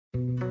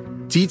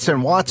Dietz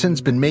and Watson's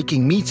been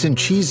making meats and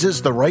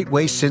cheeses the right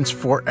way since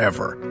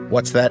forever.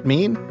 What's that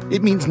mean?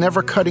 It means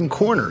never cutting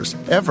corners,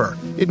 ever.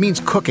 It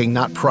means cooking,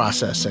 not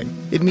processing.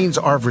 It means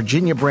our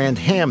Virginia brand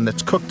ham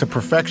that's cooked to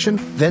perfection,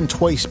 then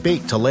twice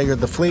baked to layer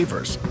the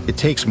flavors. It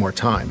takes more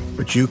time,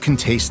 but you can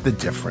taste the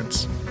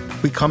difference.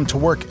 We come to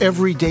work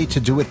every day to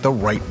do it the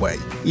right way,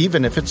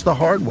 even if it's the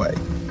hard way.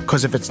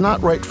 Because if it's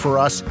not right for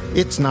us,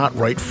 it's not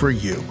right for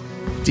you.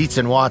 Dietz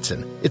and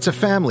Watson, it's a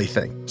family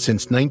thing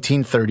since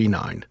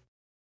 1939.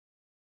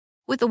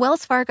 With the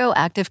Wells Fargo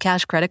Active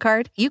Cash Credit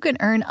Card, you can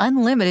earn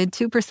unlimited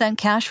 2%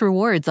 cash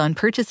rewards on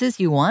purchases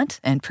you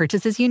want and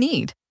purchases you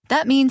need.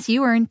 That means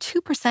you earn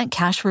 2%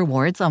 cash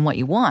rewards on what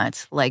you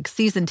want, like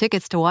season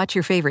tickets to watch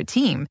your favorite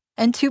team,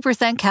 and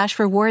 2% cash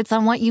rewards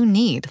on what you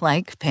need,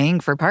 like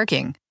paying for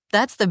parking.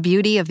 That's the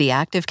beauty of the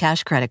Active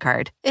Cash Credit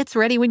Card. It's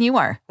ready when you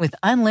are, with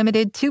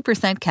unlimited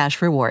 2%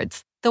 cash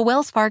rewards. The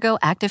Wells Fargo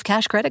Active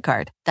Cash Credit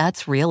Card.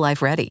 That's real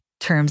life ready.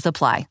 Terms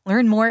apply.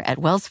 Learn more at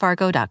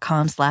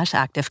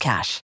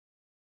wellsfargo.com/activecash.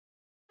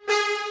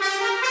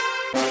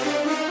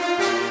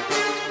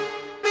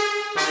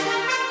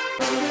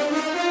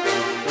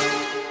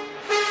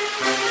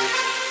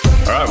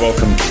 All right,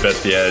 welcome to Bet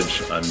the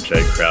Edge. I'm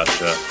Jay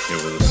Croucher here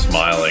with a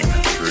smiling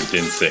Drew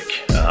Dinsick,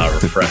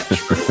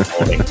 refreshed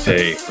morning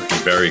tea.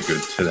 Looking very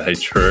good today,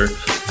 Drew.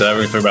 Today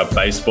we're going to talk about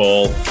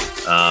baseball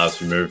as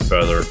we move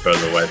further and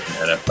further away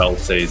from NFL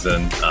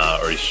season,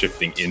 already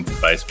shifting into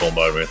baseball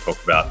mode. We're going to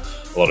talk about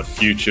a lot of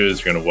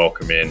futures. We're going to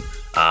welcome in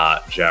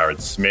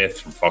Jared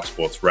Smith from Fox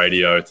Sports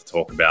Radio to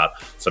talk about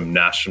some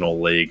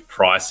National League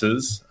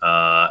prices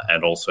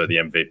and also the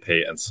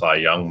MVP and Cy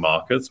Young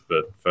markets.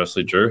 But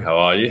firstly, Drew, how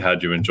are you? How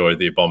did you enjoy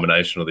the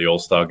abomination of the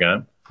All-Star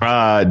game?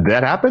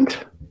 That happened?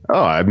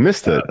 Oh, I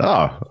missed it.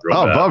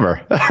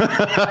 Bummer.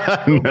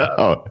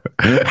 No,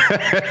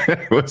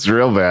 it was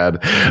real bad.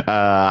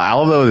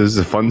 Although this is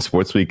a fun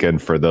sports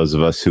weekend for those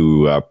of us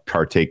who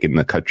partake in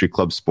the country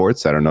club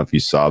sports. I don't know if you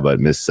saw, but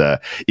Miss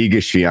Iga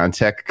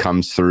Swiatek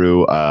comes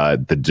through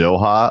the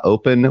Doha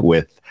Open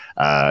with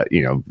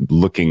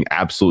looking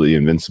absolutely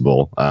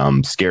invincible.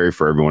 Scary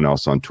for everyone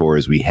else on tour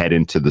as we head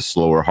into the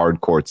slower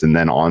hard courts and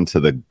then onto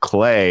the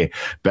clay.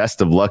 Best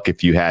of luck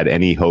if you had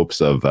any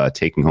hopes of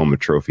taking home a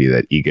trophy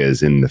that Iga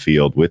is in the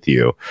field with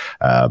you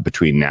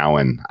between now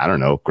and, I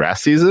don't know,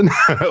 grass season.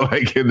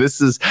 Like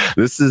this is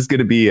going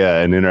to be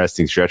an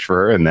interesting stretch for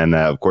her. And then,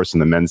 of course, on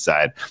the men's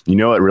side, you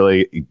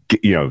really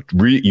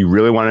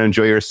want to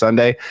enjoy your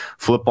Sunday.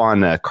 Flip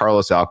on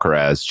Carlos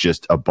Alcaraz,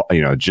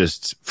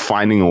 just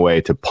finding a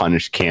way to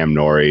punish Cam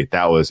Norrie.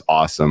 That was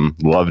awesome.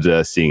 Loved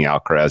seeing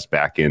Alcaraz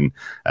back in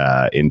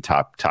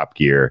top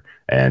gear,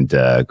 and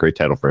great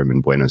title for him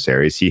in Buenos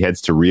Aires. He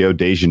heads to Rio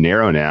de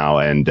Janeiro now,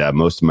 and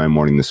most of my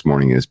morning this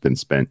morning has been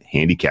spent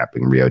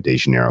handicapping Rio de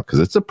Janeiro because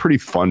it's a pretty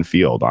fun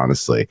field,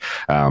 honestly.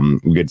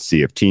 We get to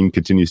see if Team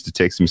continues to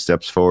take some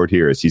steps forward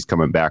here as he's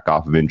coming back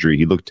off of injury.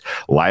 He looked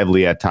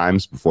lively at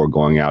times before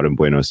going out in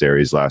Buenos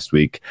Aires last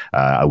week.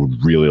 I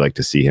would really like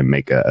to see him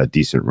make a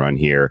decent run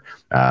here.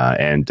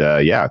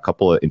 A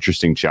couple of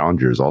interesting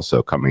challengers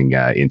also coming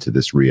into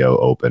this Rio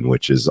Open,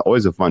 which is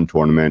always a fun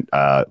tournament.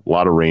 A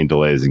lot of rain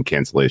delays and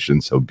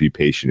cancellations, so be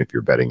patient if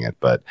you're betting it.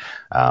 But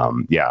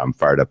I'm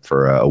fired up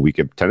for a week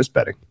of tennis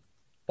betting.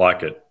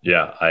 Like it.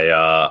 Yeah,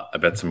 I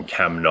bet some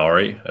Cam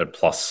Norrie at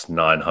plus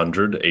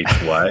 900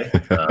 each way.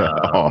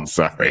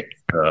 Sorry.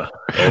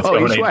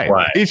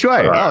 Each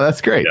way. Oh,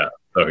 that's great. Yeah.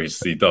 So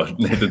he does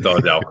need to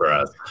dodge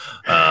Alcaraz.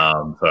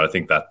 So I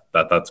think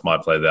that's my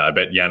play there. I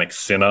bet Yannick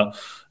Sinner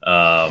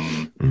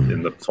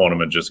in the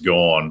tournament just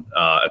gone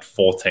at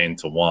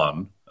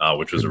 14-1,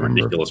 which was a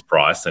ridiculous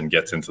price, and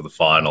gets into the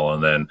final.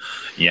 And then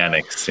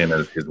Yannick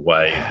Sinner his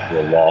way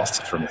into a loss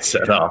from the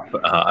setup.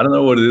 I don't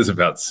know what it is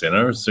about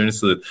Sinner. As soon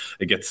as it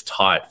gets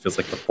tight, it feels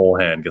like the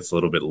forehand gets a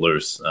little bit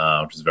loose,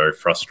 which is very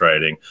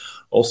frustrating.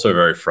 Also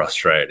very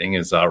frustrating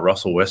is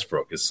Russell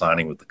Westbrook is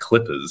signing with the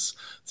Clippers.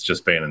 It's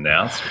just been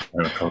announced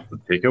across the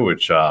ticker,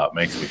 which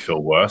makes me feel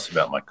worse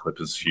about my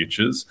Clippers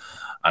futures.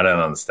 I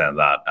don't understand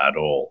that at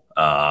all.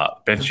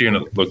 Bench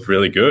unit looked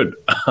really good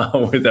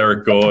with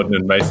Eric Gordon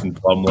and Mason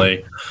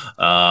Plumlee.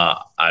 I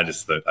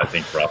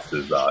think Russ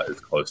is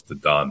close to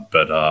done,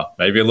 but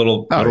maybe a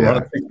little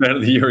run of six man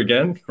of the year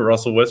again for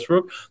Russell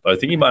Westbrook. But I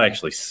think he might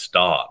actually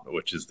start,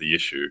 which is the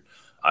issue.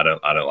 I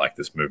don't like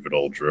this move at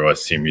all, Drew. I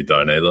assume you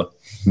don't either.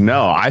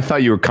 No, I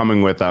thought you were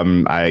coming with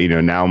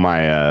now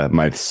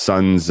my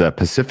son's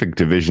Pacific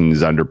division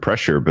is under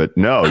pressure, but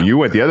no, you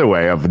went the other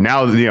way of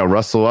now.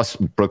 Russell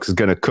Westbrook is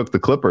going to cook the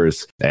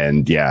Clippers,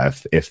 and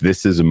if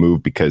this is a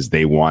move because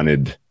they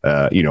wanted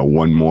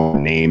one more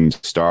named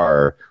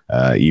star,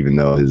 even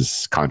though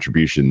his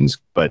contributions,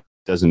 but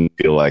doesn't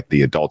feel like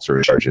the adults are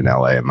in charge in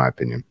LA, in my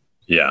opinion.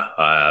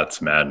 Yeah,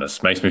 it's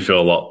madness. Makes me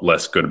feel a lot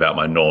less good about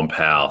my Norm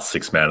Powell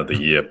 6 Man of the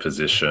Year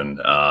position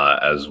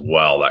as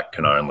well. That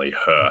can only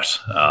hurt.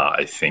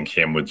 I think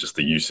him with just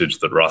the usage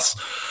that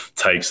Russ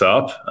takes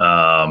up.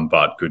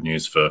 But good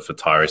news for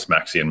Tyrese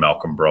Maxey and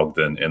Malcolm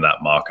Brogdon in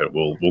that market.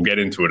 We'll get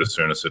into it as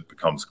soon as it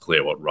becomes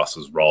clear what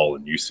Russ's role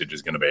and usage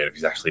is going to be if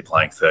he's actually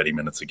playing 30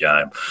 minutes a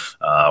game,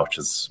 which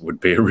would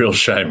be a real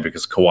shame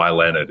because Kawhi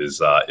Leonard is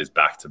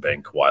back to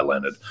being Kawhi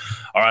Leonard.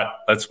 All right,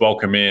 let's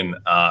welcome in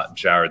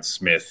Jared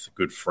Smith,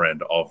 good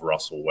friend of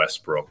Russell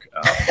Westbrook,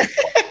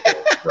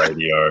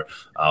 radio,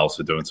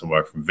 also doing some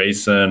work from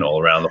VSiN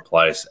all around the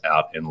place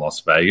out in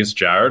Las Vegas.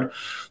 Jared,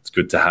 it's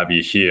good to have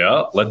you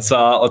here. Let's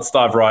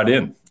dive right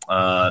in.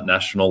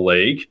 National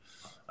League.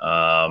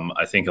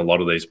 I think a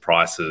lot of these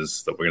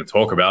prices that we're going to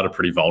talk about are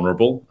pretty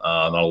vulnerable.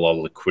 Not a lot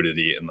of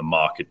liquidity in the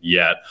market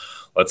yet.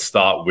 Let's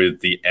start with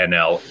the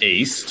NL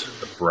East,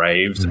 the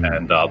Braves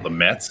and the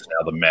Mets.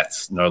 Now, the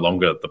Mets no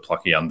longer the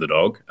plucky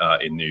underdog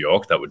in New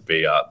York. That would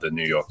be the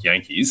New York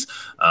Yankees.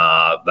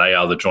 They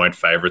are the joint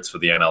favorites for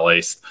the NL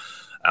East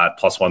at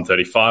plus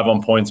 135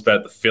 on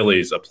PointsBet. The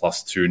Phillies are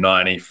plus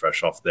 290,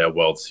 fresh off their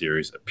World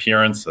Series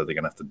appearance. So they're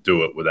going to have to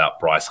do it without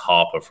Bryce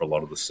Harper for a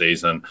lot of the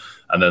season.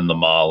 And then the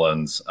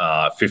Marlins,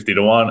 50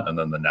 to 1. And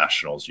then the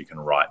Nationals, you can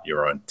write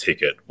your own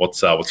ticket.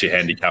 What's your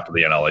handicap of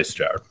the NL East,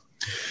 Jared?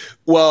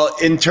 Well,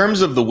 in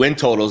terms of the win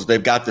totals,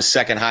 they've got the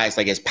second highest,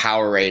 I guess,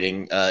 power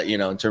rating,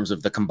 in terms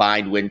of the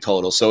combined win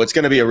total. So it's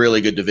going to be a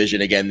really good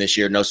division again this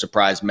year. No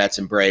surprise, Mets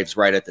and Braves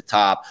right at the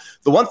top.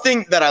 The one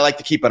thing that I like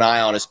to keep an eye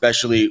on,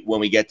 especially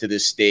when we get to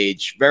this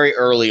stage, very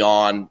early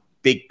on,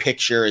 big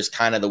picture is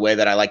kind of the way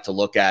that I like to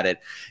look at it.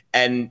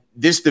 And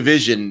this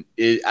division,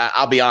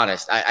 I'll be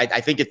honest,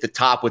 I think at the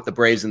top with the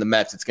Braves and the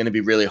Mets, it's going to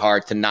be really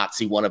hard to not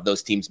see one of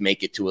those teams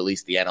make it to at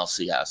least the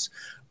NLCS.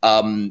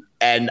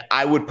 And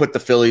I would put the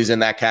Phillies in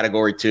that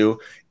category too.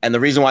 And the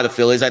reason why the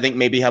Phillies, I think,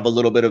 maybe have a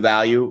little bit of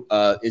value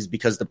is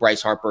because the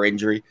Bryce Harper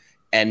injury.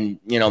 And,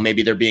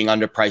 maybe they're being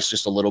underpriced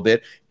just a little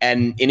bit.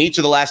 And in each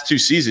of the last 2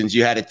 seasons,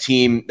 you had a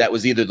team that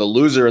was either the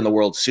loser in the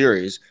World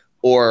Series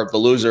or the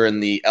loser in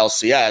the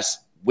LCS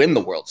win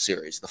the World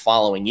Series the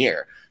following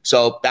year.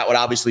 So that would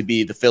obviously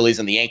be the Phillies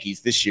and the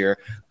Yankees this year.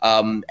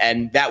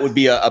 And that would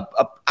be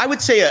I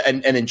would say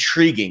an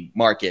intriguing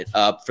market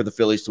for the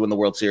Phillies to win the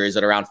World Series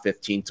at around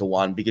 15 to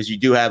 1, because you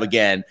do have,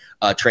 again,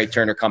 Trey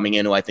Turner coming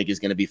in, who I think is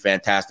going to be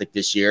fantastic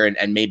this year,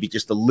 and maybe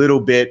just a little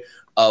bit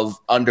of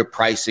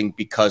underpricing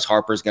because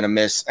Harper's going to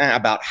miss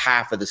about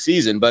half of the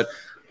season. But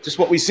just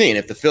what we've seen,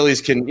 if the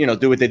Phillies can,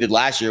 do what they did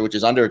last year, which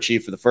is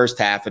underachieve for the first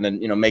half and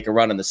then, make a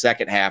run in the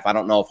second half, I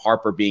don't know if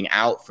Harper being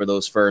out for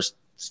those first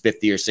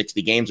 50 or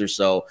 60 games or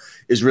so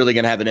is really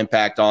going to have an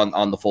impact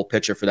on the full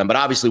picture for them. But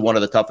obviously one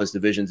of the toughest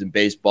divisions in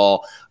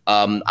baseball.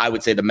 I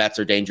would say the Mets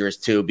are dangerous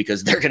too,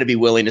 because they're going to be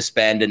willing to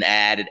spend and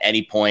add at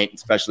any point,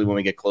 especially when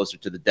we get closer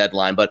to the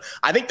deadline. But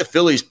I think the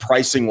Phillies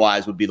pricing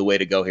wise would be the way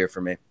to go here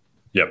for me.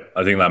 Yep,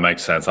 I think that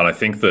makes sense. And I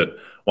think that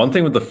one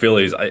thing with the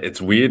Phillies, it's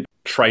weird.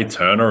 Trey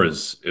Turner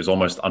is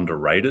almost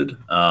underrated,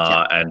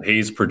 and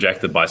he's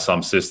projected by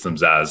some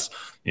systems as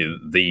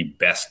the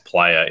best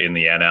player in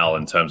the NL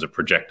in terms of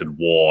projected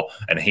WAR,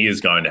 and he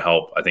is going to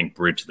help, I think,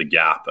 bridge the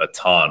gap a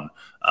ton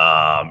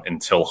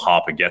until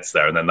Harper gets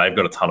there, and then they've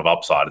got a ton of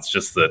upside. It's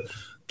just that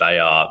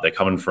they're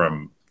coming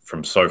from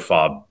so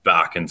far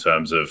back in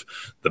terms of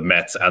the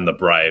Mets and the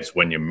Braves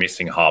when you're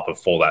missing Harper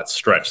for that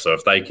stretch. So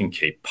if they can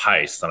keep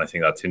pace, then I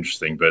think that's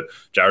interesting. But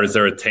Jared, is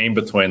there a team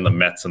between the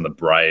Mets and the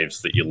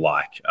Braves that you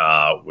like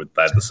with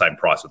that the same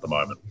price at the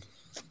moment?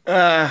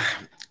 I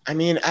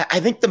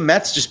think the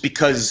Mets, just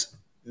because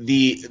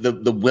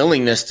the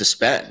willingness to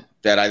spend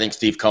that I think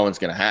Steve Cohen's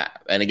going to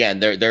have. And again,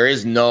 there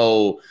is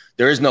no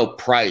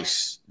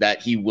price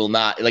that he will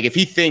not, like, if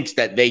he thinks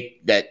that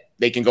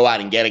they can go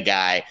out and get a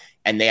guy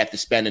and they have to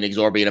spend an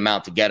exorbitant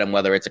amount to get him,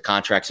 whether it's a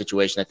contract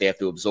situation that they have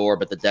to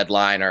absorb at the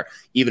deadline, or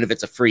even if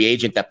it's a free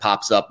agent that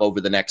pops up over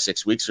the next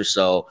 6 weeks or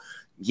so.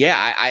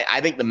 Yeah,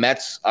 I think the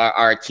Mets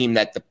are a team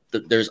that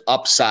there's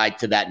upside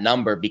to that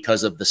number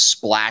because of the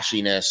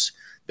splashiness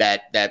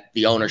that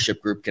the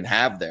ownership group can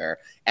have there.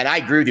 And I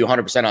agree with you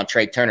 100% on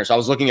Trey Turner. So I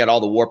was looking at all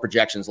the WAR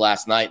projections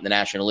last night in the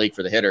National League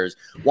for the hitters.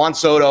 Juan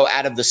Soto,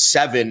 out of the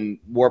 7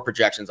 WAR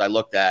projections I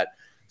looked at,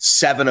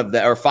 5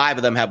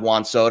 of them have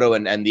Juan Soto,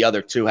 and the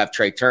other 2 have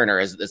Trey Turner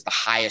as the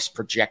highest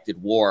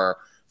projected WAR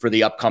for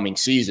the upcoming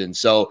season.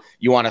 So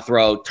you want to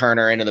throw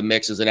Turner into the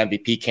mix as an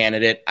MVP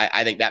candidate.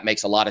 I think that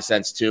makes a lot of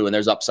sense too. And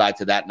there's upside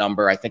to that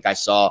number. I think I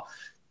saw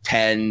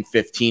 10,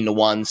 15 to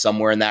 1,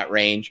 somewhere in that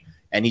range.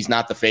 And he's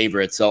not the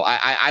favorite. So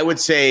I would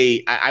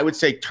say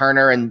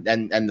Turner and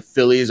the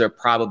Phillies are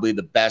probably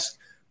the best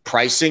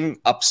pricing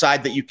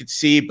upside that you could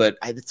see, but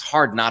it's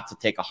hard not to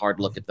take a hard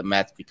look at the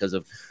Mets because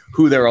of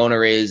who their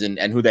owner is and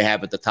who they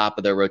have at the top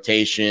of their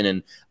rotation.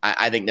 And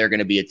I think they're going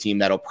to be a team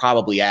that'll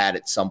probably add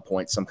at some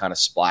point some kind of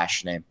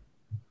splash name.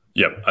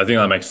 Yep, I think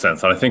that makes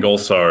sense. And I think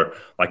also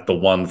like the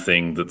one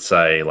thing that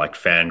say like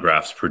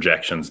Fangraphs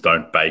projections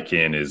don't bake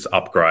in is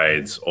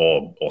upgrades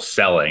or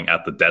selling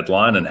at the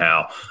deadline and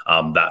how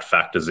that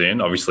factors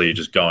in. Obviously, you're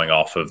just going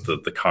off of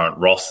the current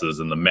rosters,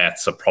 and the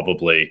Mets are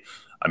probably,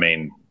 I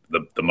mean,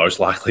 the most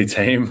likely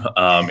team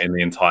in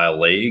the entire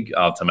league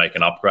to make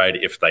an upgrade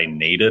if they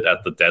need it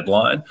at the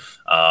deadline.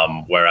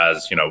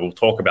 Whereas, we'll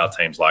talk about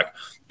teams like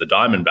the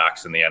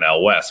Diamondbacks in the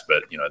NL West,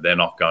 but they're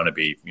not going to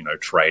be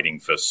trading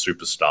for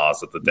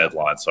superstars at the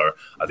deadline. So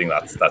I think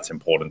that's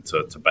important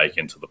to bake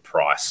into the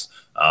price.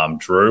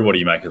 Drew, what do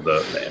you make of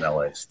the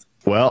NL East?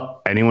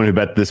 Well, anyone who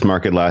bet this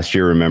market last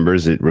year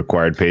remembers it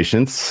required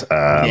patience.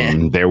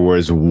 There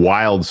was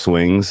wild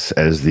swings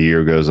as the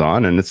year goes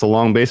on, and it's a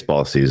long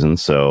baseball season.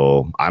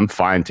 So I'm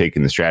fine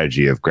taking the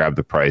strategy of grab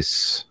the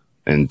price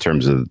in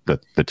terms of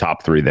the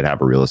top three that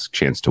have a realistic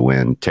chance to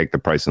win. Take the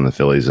price on the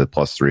Phillies at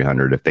plus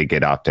 300. If they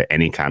get out to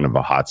any kind of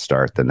a hot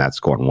start, then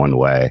that's going one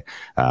way.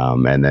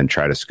 And then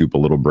try to scoop a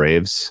little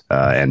Braves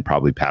and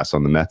probably pass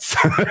on the Mets.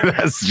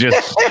 that's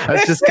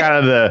just kind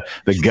of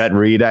the gut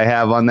read I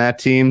have on that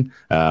team.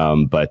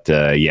 But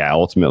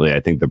ultimately,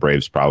 I think the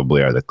Braves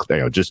probably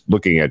are just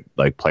looking at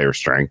like player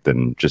strength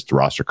and just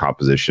roster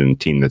composition,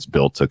 team that's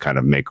built to kind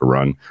of make a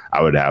run.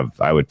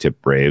 I would tip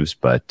Braves,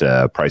 but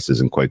price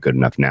isn't quite good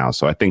enough now.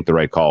 So I think the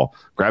right call,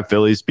 grab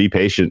Phillies, be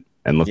patient,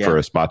 and look for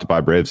a spot to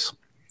buy Braves.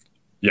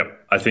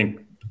 Yep. I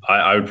think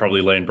I would probably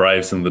lean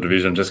Braves in the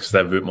division just because they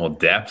have a bit more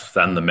depth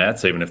than the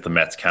Mets, even if the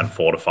Mets can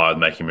fortify with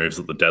making moves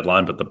at the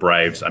deadline. But the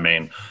Braves, I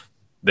mean,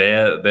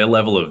 their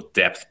level of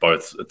depth,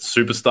 both at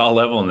superstar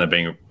level and they're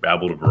being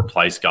able to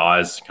replace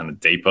guys kind of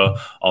deeper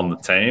on the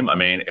team. I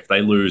mean, if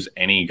they lose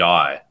any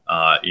guy,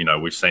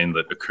 we've seen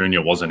that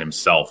Acuna wasn't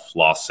himself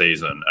last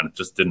season, and it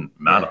just didn't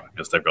matter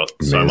because they've got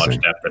so much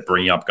depth. They're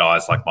bringing up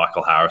guys like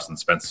Michael Harris and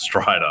Spencer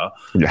Strider,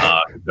 who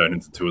turned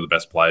into two of the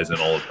best players in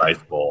all of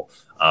baseball.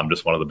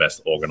 Just one of the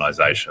best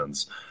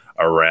organizations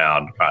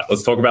around. All right,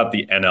 let's talk about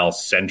the NL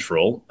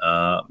Central,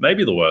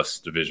 maybe the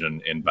worst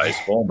division in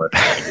baseball, but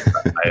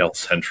AL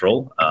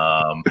Central,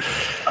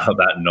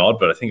 that nod,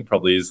 but I think it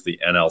probably is the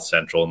NL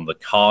Central. And the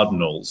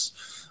Cardinals,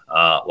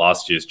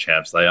 last year's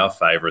champs, they are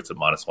favorites at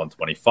minus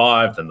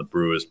 125, then the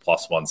Brewers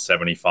plus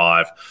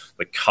 175,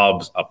 the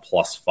Cubs are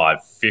plus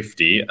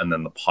 550, and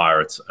then the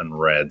Pirates and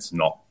Reds,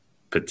 not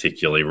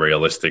particularly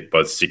realistic,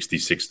 both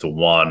 66 to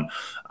 1.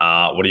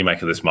 What do you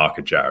make of this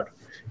market, Jared?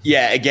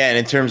 Yeah, again,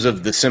 in terms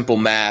of the simple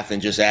math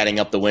and just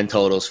adding up the win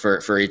totals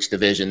for each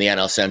division, the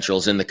NL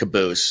Central's in the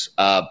caboose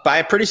by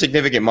a pretty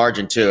significant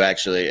margin too,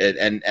 actually.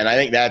 And I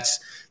think that's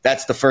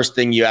the first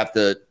thing you have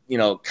to,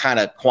 kind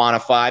of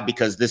quantify,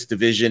 because this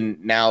division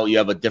now you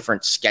have a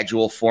different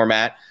schedule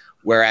format,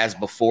 whereas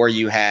before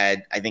you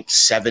had, I think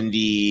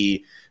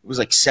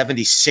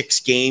 76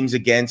 games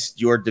against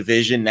your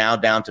division, now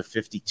down to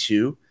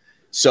 52.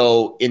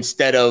 So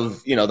instead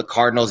of, the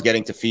Cardinals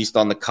getting to feast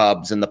on the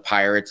Cubs and the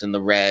Pirates and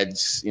the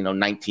Reds,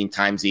 19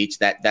 times each,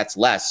 that's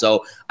less.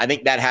 So I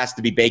think that has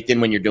to be baked in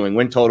when you're doing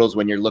win totals,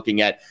 when you're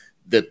looking at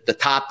the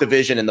top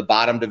division and the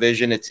bottom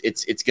division.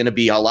 It's going to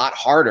be a lot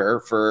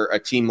harder for a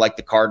team like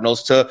the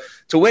Cardinals to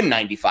win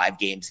 95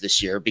 games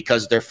this year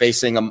because they're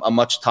facing a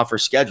much tougher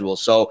schedule.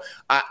 So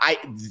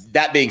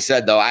that being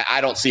said, though,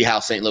 I don't see how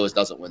St. Louis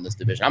doesn't win this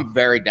division. I'm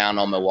very down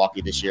on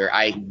Milwaukee this year.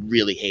 I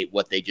really hate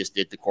what they just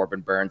did to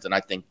Corbin Burns, and I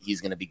think he's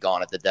going to be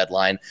gone at the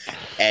deadline.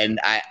 And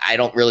I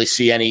don't really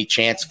see any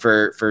chance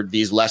for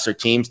these lesser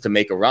teams to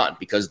make a run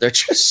because they're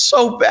just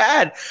so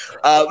bad.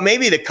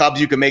 Maybe the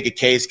Cubs, you can make a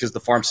case because the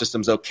farm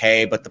system's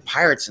okay, but the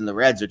Pirates and the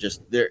Reds are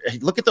just there.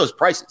 Look at those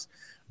prices.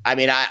 I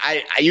mean,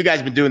 you guys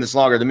have been doing this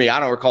longer than me. I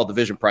don't recall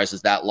division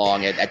prices that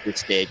long at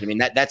this stage. I mean,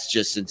 that's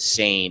just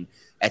insane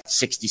at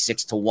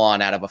 66 to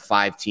 1 out of a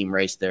 5-team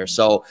race there.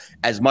 So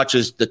as much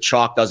as the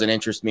chalk doesn't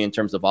interest me in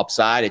terms of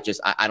upside,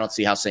 I don't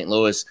see how St.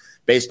 Louis,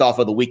 based off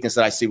of the weakness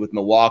that I see with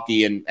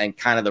Milwaukee and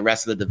kind of the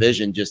rest of the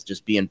division,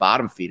 just being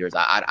bottom feeders.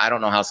 I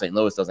don't know how St.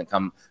 Louis doesn't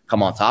come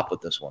on top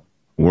with this one.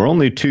 We're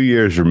only 2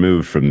 years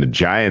removed from the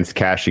Giants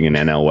cashing an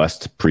NL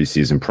West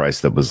preseason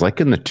price that was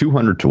like in the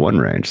 200 to 1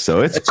 range.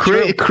 So it's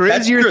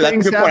crazier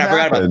things have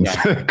happened.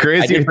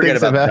 Crazier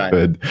things have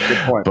happened.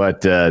 But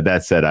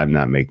that said, I'm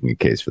not making a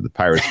case for the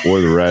Pirates or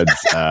the Reds.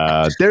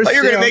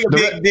 You're going to make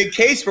a big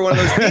case for one of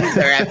those teams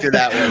there after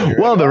that one.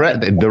 Well, the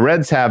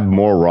Reds have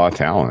more raw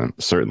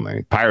talent,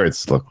 certainly.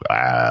 Pirates look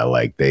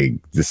like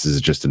this is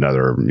just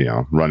another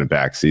run it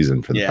back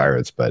season for the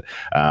Pirates. But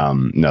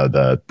no,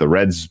 the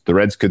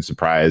Reds could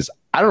surprise.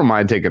 I don't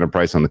mind taking a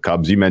price on the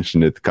Cubs. You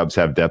mentioned it. The Cubs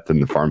have depth in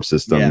the farm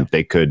system. Yeah.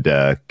 They could,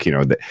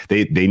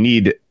 they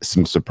need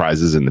some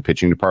surprises in the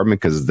pitching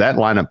department because that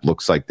lineup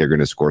looks like they're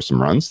going to score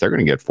some runs. They're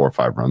going to get 4 or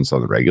 5 runs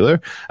on the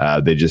regular.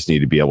 They just need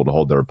to be able to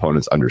hold their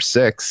opponents under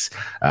 6.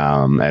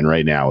 And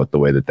right now, with the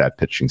way that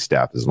pitching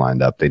staff is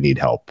lined up, they need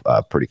help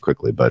pretty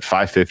quickly. But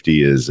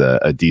 550 is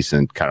a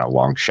decent kind of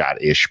long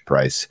shot-ish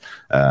price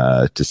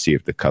to see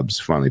if the Cubs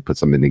finally put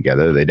something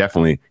together. They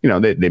definitely,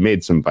 they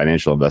made some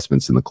financial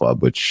investments in the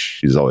club,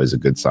 which is always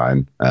a good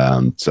sign.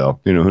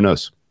 So, who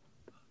knows?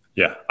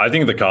 Yeah, I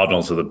think the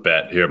Cardinals are the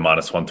bet here at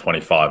minus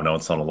 125. No,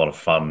 it's not a lot of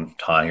fun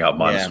tying up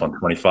minus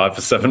 125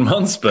 for 7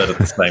 months, but at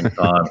the same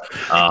time,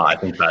 I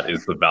think that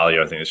is the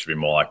value. I think it should be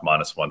more like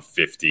minus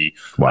 150.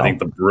 Wow. I think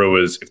the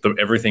Brewers, if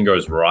everything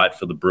goes right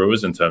for the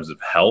Brewers in terms of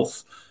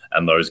health,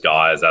 and those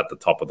guys at the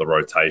top of the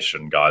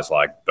rotation, guys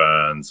like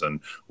Burns and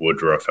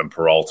Woodruff and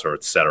Peralta,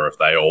 et cetera, if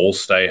they all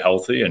stay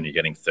healthy and you're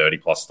getting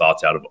 30-plus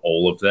starts out of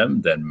all of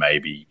them, then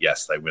maybe,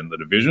 yes, they win the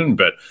division.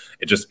 But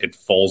it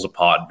falls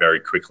apart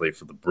very quickly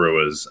for the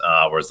Brewers,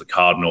 whereas the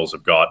Cardinals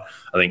have got,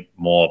 I think,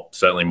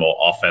 certainly more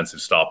offensive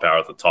star power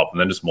at the top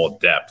and then just more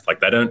depth. Like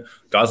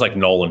guys like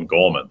Nolan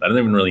Gorman, they don't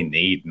even really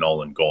need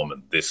Nolan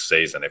Gorman this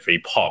season. If he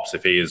pops,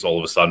 if he is all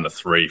of a sudden a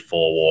 3-4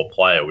 WAR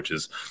player, which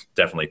is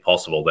definitely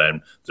possible,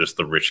 then just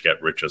the rich get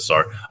richer.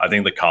 So I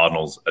think the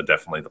Cardinals are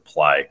definitely the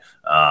play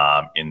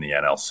in the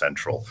NL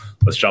Central.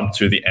 Let's jump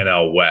to the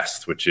NL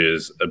West, which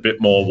is a bit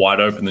more wide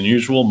open than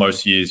usual.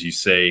 Most years you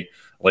see,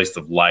 at least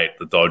of late,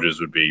 the Dodgers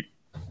would be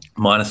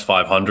minus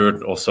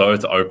 500 or so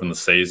to open the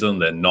season.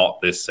 They're not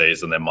this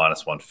season. They're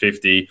minus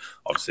 150.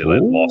 Obviously, they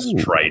lost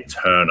Trey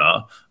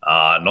Turner.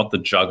 Not the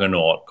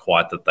juggernaut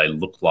quite that they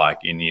looked like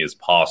in years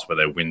past where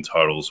their win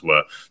totals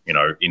were,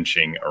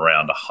 inching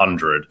around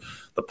 100.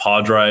 The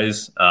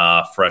Padres,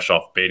 fresh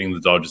off beating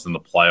the Dodgers in the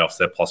playoffs,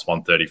 they're plus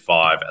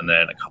 135. And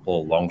then a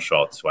couple of long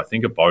shots who I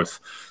think are both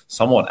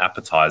somewhat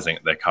appetizing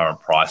at their current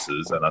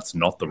prices. And that's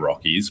not the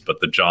Rockies, but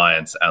the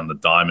Giants and the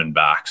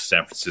Diamondbacks.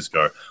 San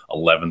Francisco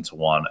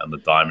 11-1 and the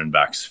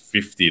Diamondbacks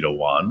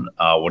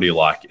 50-1. What do you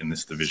like in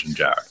this division,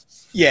 Jared?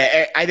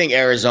 Yeah, I think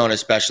Arizona,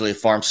 especially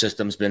farm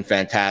system's been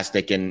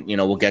fantastic, and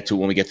we'll get to it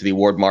when we get to the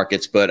award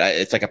markets. But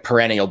it's like a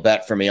perennial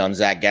bet for me on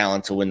Zach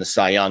Gallen to win the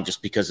Cy Young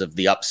just because of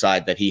the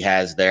upside that he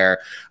has there.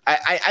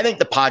 I think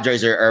the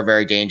Padres are a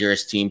very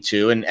dangerous team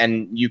too,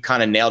 and you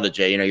kind of nailed it,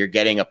 Jay. You're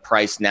getting a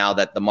price now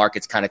that the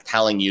market's kind of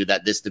telling you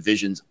that this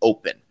division's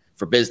open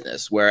for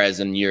business, whereas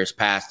in years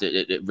past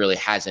it really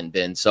hasn't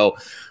been. So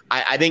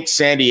I think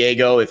San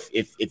Diego, if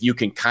you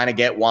can kind of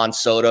get Juan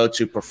Soto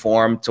to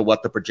perform to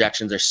what the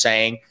projections are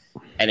saying.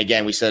 And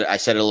again, I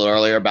said it a little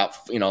earlier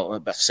about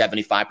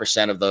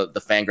 75% of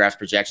the Fangraphs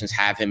projections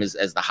have him as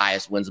the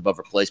highest wins above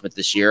replacement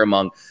this year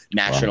among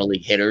National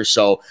League hitters.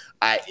 So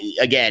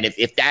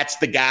if that's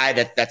the guy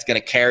that's going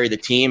to carry the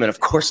team, and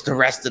of course the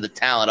rest of the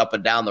talent up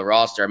and down the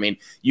roster, I mean,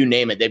 you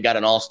name it, they've got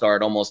an all-star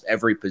at almost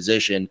every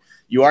position.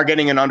 You are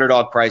getting an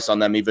underdog price on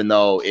them, even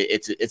though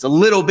it's a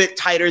little bit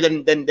tighter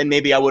than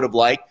maybe I would have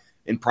liked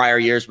in prior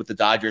years with the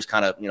Dodgers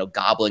kind of,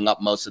 gobbling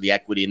up most of the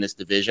equity in this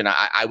division.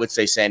 I would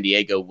say San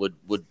Diego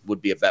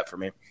would be a bet for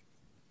me.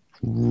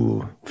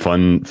 Ooh,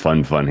 fun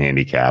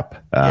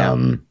handicap.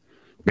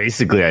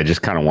 Basically, I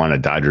just kind of want a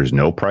Dodgers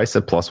no price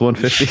at plus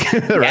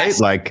 150, right?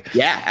 Yes.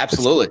 Yeah,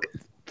 absolutely.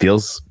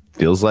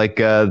 Feels like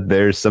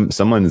there's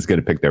someone is going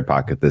to pick their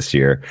pocket this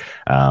year.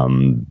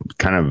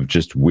 Kind of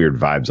just weird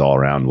vibes all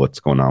around what's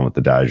going on with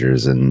the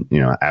Dodgers. And,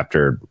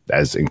 after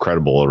as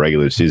incredible a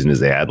regular season as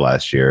they had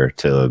last year,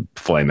 to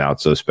flame out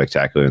so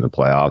spectacular in the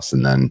playoffs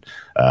and then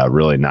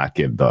really not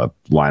give the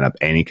lineup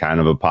any kind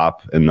of a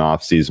pop in the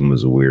offseason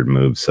was a weird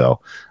move.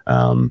 So,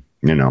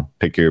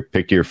 pick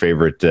your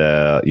favorite,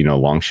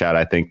 long shot.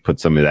 I think put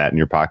some of that in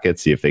your pocket,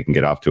 see if they can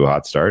get off to a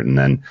hot start. And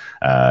then,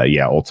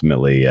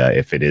 ultimately,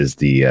 if it is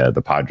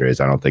the Padres,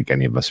 I don't think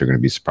any of us are going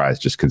to be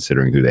surprised just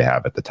considering who they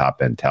have at the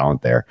top end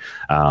talent there.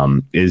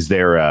 Is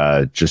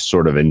there just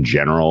sort of in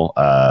general,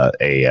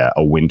 a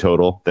win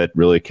total that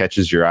really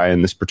catches your eye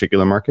in this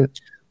particular market?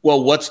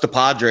 Well, what's the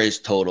Padres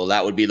total?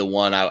 That would be the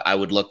one I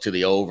would look to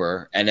the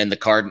over, and then the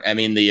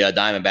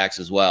Diamondbacks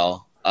as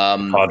well.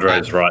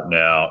 Padres right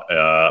now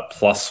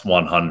plus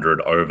 100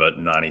 over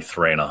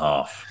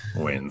 93.5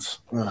 wins.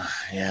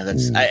 Yeah,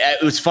 that's.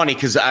 It was funny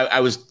because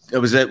I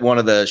was at one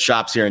of the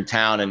shops here in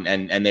town,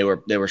 and they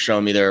were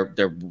showing me their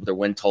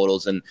win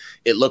totals, and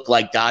it looked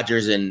like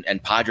Dodgers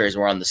and Padres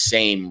were on the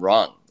same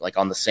rung, like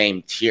on the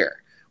same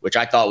tier, which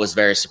I thought was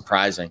very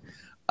surprising.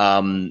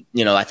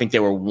 I think they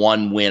were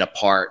one win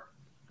apart.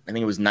 I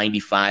think it was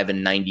 95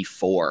 and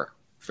 94.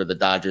 For the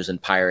Dodgers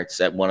and Pirates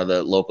at one of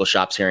the local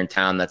shops here in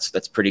town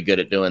that's pretty good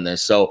at doing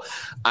this. So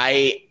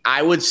I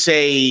would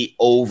say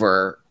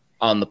over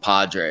on the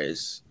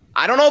Padres.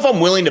 I don't know if I'm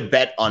willing to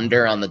bet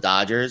under on the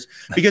Dodgers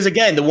because,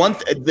 again,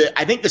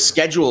 I think the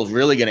schedule is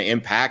really going to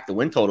impact the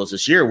win totals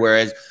this year,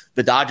 whereas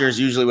the Dodgers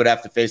usually would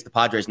have to face the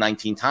Padres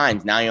 19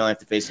 times. Now you only have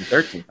to face them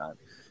 13 times.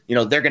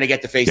 They're going to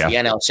get to face the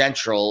NL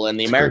Central and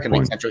the American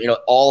League Central.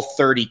 All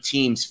 30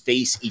 teams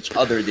face each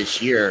other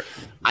this year.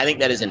 I think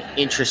that is an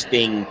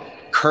interesting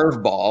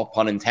curveball,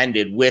 pun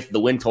intended, with the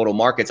win total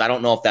markets. I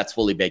don't know if that's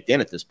fully baked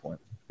in at this point.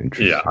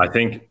 Yeah, I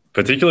think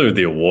particularly with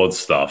the awards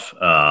stuff.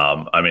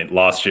 I mean,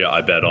 last year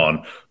I bet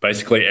on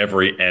basically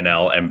every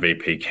NL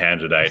MVP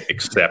candidate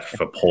except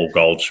for Paul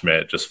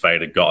Goldschmidt. Just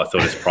faded. I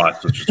thought his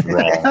price was just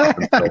wrong up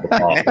until the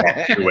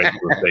past 2 weeks of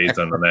the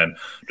season, and then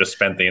just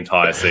spent the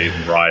entire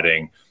season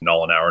riding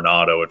Nolan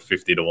Arenado at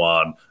 50 to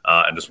 1,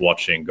 and just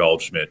watching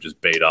Goldschmidt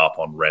just beat up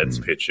on Reds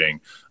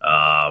pitching,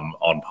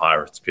 on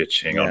Pirates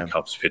pitching, on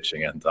Cubs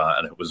pitching, and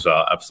it was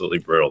absolutely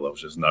brutal. There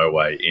was just no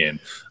way in.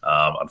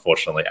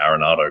 Unfortunately,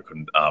 Arenado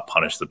couldn't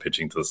punish the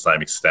pitching to the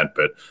same extent,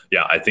 but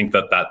yeah, I think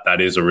that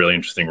is a really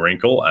interesting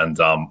wrinkle, and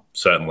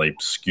certainly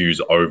skews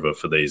over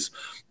for these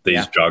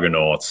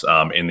juggernauts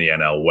in the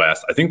NL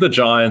West. I think the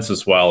Giants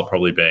as well are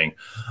probably being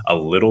a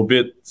little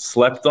bit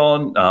slept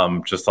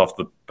on, just off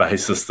the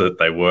basis that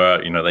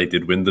they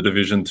did win the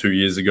division 2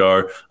 years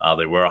ago.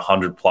 They were a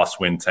 100+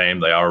 win team.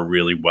 They are a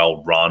really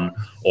well-run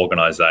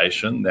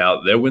organization.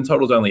 Now, their win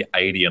total is only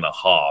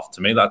 80.5.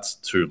 To me, that's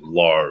too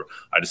low.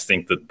 I just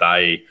think that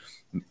they,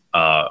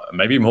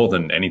 maybe more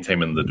than any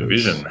team in the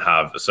division,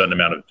 have a certain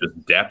amount of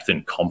just depth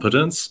and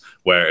competence,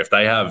 where if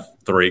they have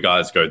 3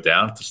 guys go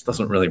down, it just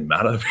doesn't really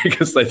matter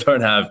because they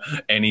don't have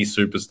any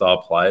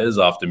superstar players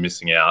after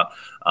missing out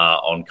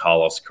on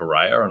Carlos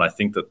Correa. And I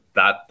think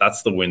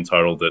that's the win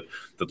total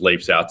that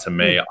leaps out to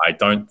me. I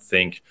don't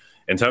think,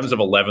 in terms of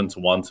 11 to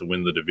 1 to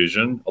win the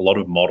division, a lot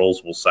of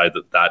models will say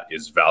that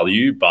is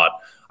value, but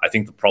I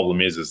think the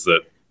problem is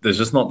that there's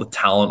just not the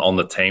talent on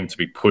the team to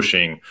be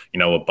pushing,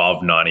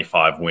 above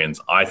 95 wins,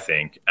 I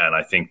think. And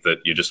I think that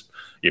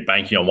you're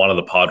banking on one of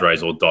the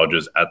Padres or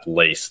Dodgers at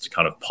least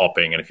kind of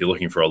popping. And if you're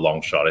looking for a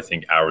long shot, I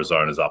think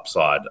Arizona's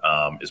upside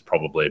is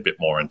probably a bit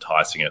more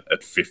enticing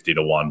at 50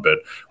 to 1. But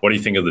what do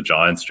you think of the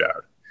Giants,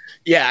 Jared?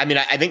 Yeah, I mean,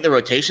 I think the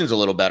rotation's a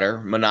little better.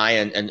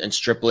 Manai and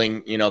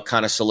Stripling,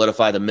 kind of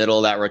solidify the middle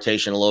of that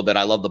rotation a little bit.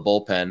 I love the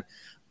bullpen.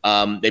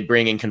 They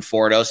bring in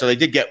Conforto. So they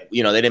did get,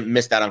 they didn't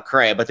miss that on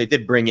Correa, but they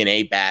did bring in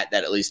a bat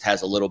that at least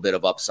has a little bit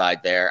of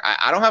upside there.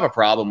 I don't have a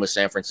problem with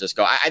San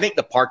Francisco. I think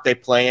the park they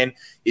play in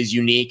is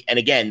unique. And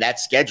again, that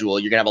schedule,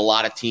 you're going to have a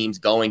lot of teams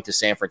going to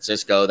San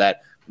Francisco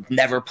that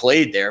never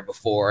played there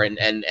before. And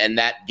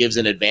that gives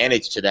an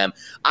advantage to them.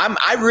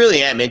 I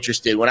really am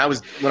interested. When I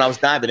was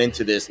diving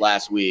into this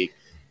last week,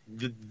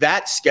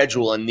 that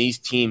schedule and these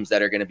teams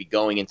that are going to be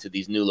going into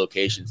these new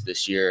locations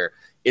this year,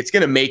 it's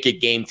going to make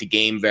it game to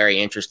game very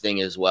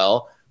interesting as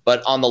well.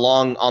 But on the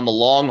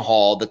long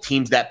haul, the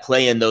teams that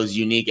play in those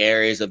unique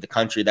areas of the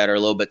country that are a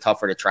little bit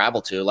tougher to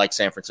travel to, like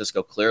San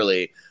Francisco,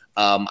 clearly,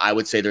 I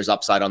would say there's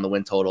upside on the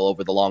win total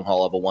over the long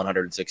haul of a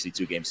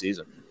 162 game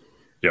season.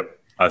 Yep.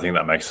 I think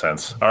that makes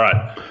sense. All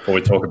right. Before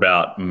we talk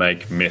about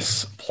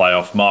make-miss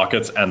playoff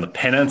markets and the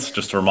pennants,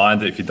 just a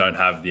reminder, if you don't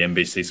have the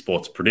NBC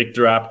Sports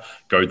Predictor app,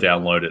 go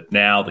download it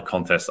now. The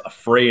contests are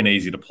free and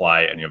easy to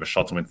play, and you have a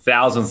shot to win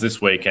thousands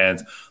this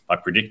weekend by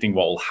predicting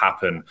what will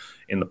happen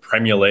in the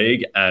Premier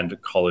League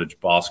and college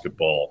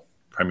basketball.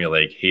 Premier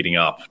League heating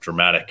up.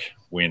 Dramatic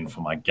win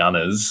for my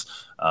Gunners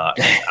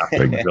against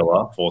Aston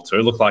Villa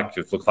 4-2. Looked like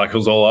it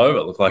was all over.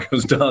 It looked like it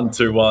was done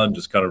 2-1,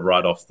 just kind of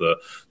right off the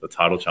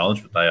title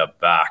challenge, but they are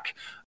back.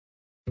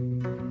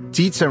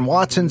 Dietz and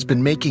Watson's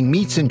been making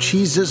meats and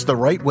cheeses the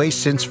right way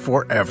since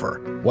forever.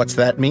 What's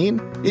that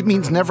mean? It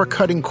means never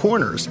cutting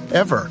corners,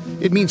 ever.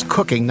 It means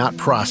cooking, not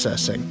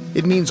processing.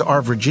 It means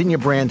our Virginia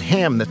brand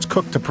ham that's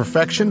cooked to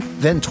perfection,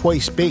 then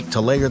twice baked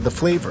to layer the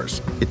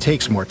flavors. It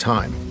takes more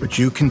time, but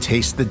you can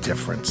taste the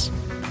difference.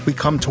 We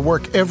come to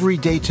work every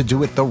day to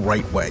do it the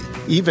right way,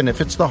 even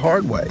if it's the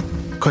hard way.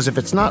 Because if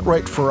it's not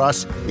right for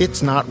us,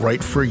 it's not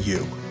right for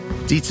you.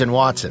 Dietz and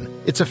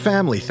Watson, it's a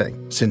family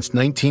thing since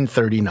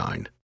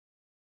 1939.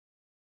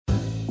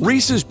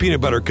 Reese's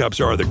Peanut Butter Cups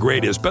are the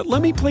greatest, but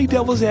let me play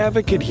devil's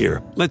advocate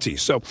here. Let's see.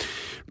 So,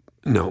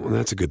 no,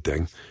 that's a good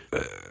thing.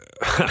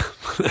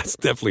 That's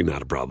definitely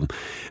not a problem.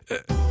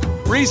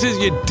 Reese's,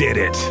 you did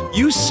it.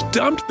 You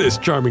stumped this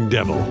charming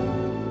devil.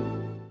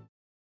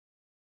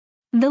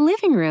 The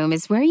living room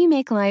is where you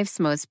make life's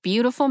most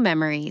beautiful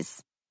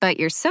memories. But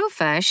your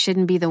sofa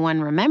shouldn't be the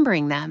one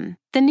remembering them.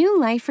 The new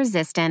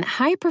life-resistant,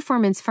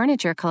 high-performance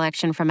furniture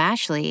collection from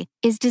Ashley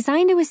is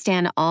designed to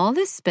withstand all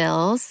the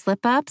spills,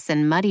 slip-ups,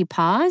 and muddy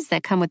paws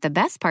that come with the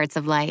best parts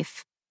of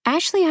life.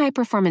 Ashley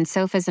high-performance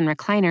sofas and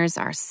recliners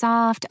are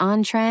soft,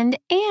 on-trend,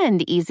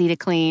 and easy to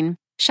clean.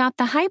 Shop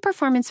the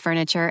high-performance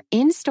furniture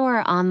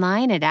in-store or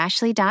online at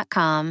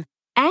ashley.com.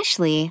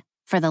 Ashley,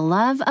 for the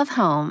love of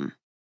home.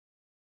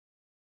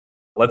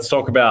 Let's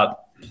talk about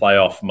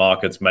playoff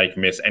markets,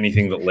 make-miss,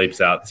 anything that leaps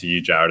out to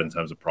you, Jared, in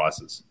terms of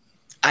prices.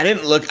 I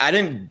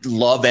didn't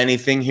love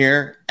anything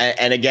here.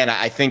 And again,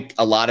 I think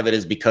a lot of it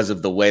is because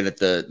of the way that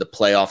the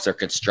playoffs are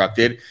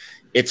constructed.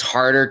 It's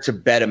harder to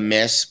bet a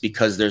miss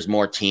because there's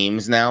more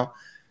teams now.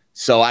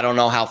 So I don't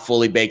know how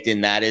fully baked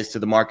in that is to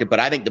the market, but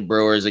I think the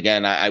Brewers,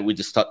 again, we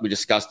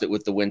discussed it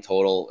with the win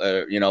total,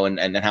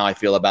 and how I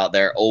feel about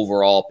their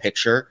overall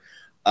picture.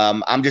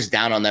 I'm just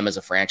down on them as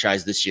a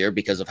franchise this year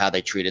because of how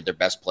they treated their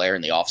best player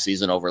in the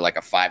offseason over like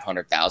a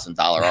 $500,000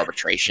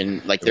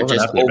 arbitration. Like they're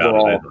just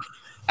overall.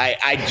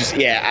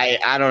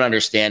 I don't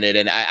understand it.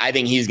 And I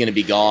think he's going to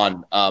be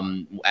gone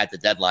at the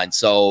deadline.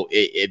 So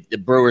the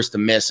Brewers to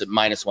miss at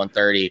minus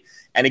 130.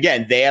 And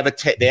again, they have a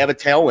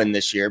tailwind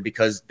this year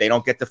because they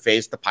don't get to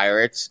face the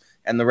Pirates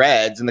and the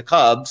Reds and the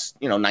Cubs,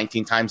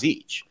 19 times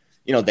each.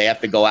 They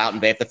have to go out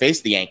and they have to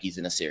face the Yankees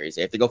in a series.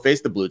 They have to go face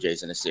the Blue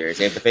Jays in a series.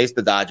 They have to face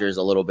the Dodgers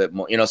a little bit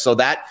more, so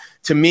that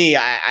to me,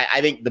 I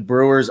think the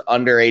Brewers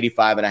under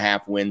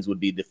 85.5 wins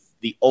would be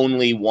the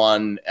only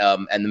one,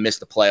 and the miss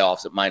the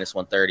playoffs at minus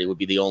 130 would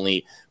be the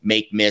only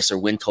make, miss, or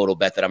win total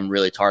bet that I'm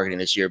really targeting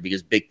this year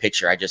because big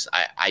picture, I'm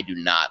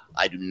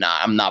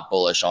not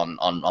bullish on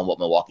what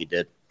Milwaukee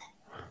did.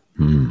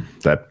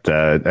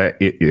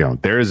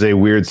 There is a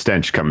weird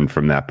stench coming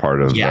from that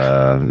part of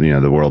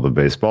the world of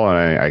baseball,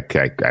 and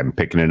I'm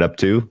picking it up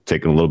too,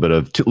 taking a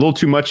little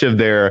too much of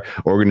their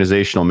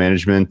organizational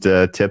management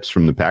tips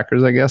from the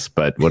Packers, I guess.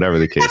 But whatever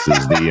the case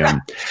is,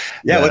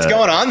 what's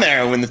going on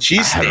there when the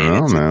Chiefs? I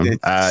don't know,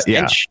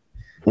 man.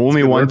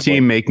 Only one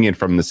team making it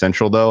from the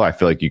Central, though. I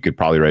feel like you could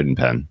probably write in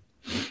pen.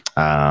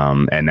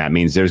 And that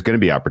means there's going to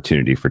be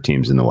opportunity for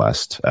teams in the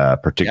West,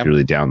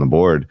 particularly down the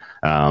board.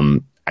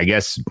 I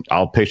guess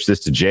I'll pitch this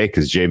to Jay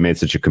because Jay made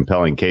such a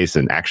compelling case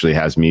and actually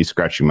has me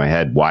scratching my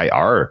head. Why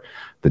are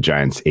the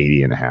Giants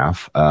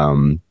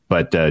 80.5?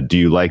 But do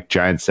you like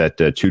Giants at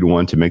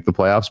 2-1 to make the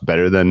playoffs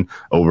better than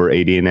over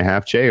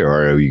 80.5, Jay?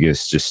 Or are you going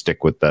to just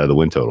stick with the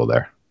win total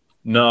there?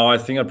 No, I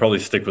think I'd probably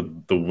stick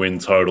with the win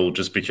total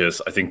just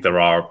because I think there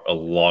are a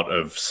lot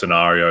of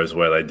scenarios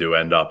where they do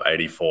end up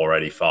 84,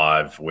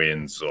 85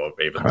 wins or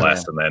even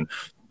less and then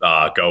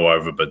go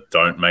over but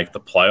don't make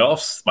the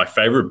playoffs. My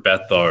favorite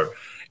bet, though,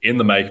 in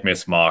the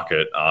make-miss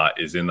market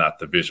is in that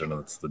division,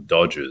 and it's the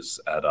Dodgers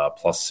at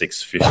plus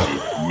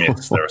 650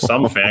 miss. There are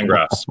some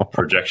Fangraphs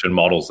projection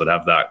models that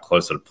have that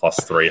closer to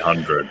plus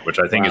 300, which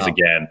I think is,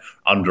 again,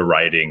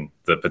 underrating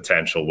the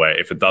potential where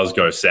if it does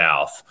go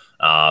south,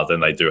 then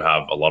they do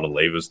have a lot of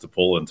levers to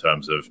pull in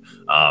terms of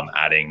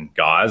adding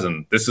guys.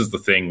 And this is the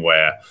thing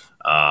where,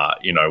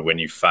 when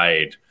you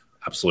fade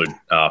absolute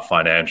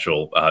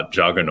financial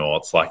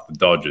juggernauts like the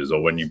Dodgers,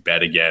 or when you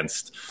bet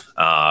against,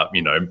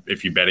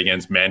 if you bet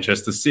against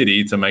Manchester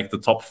City to make the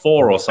top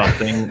 4 or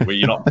something, where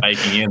you're not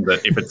baking in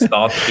that if it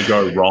starts to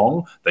go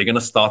wrong, they're going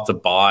to start to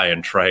buy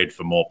and trade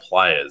for more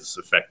players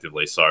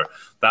effectively. So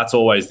that's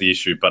always the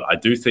issue. But I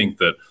do think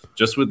that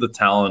just with the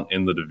talent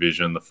in the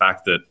division, the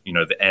fact that,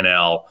 the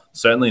NL,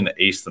 certainly in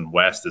the East and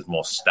West, is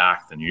more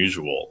stacked than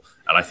usual.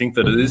 And I think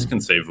that it is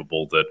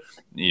conceivable that,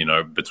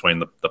 between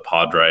the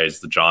Padres,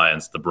 the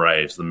Giants, the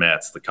Braves, the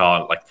Mets, the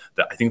Cardinals,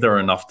 I think there are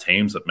enough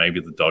teams that maybe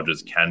the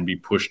Dodgers can be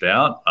pushed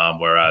out.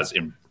 Whereas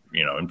in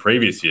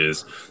previous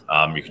years,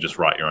 you could just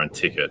write your own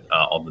ticket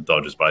on the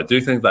Dodgers. But I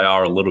do think they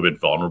are a little bit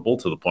vulnerable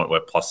to the point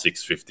where plus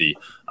 650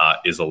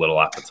 is a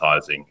little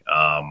appetizing.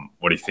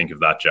 What do you think of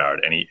that,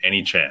 Jared?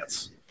 Any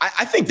chance?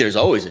 I think there's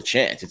always a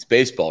chance. It's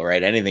baseball,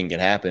 right? Anything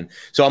can happen.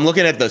 So I'm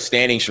looking at the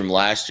standings from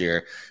last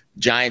year.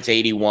 Giants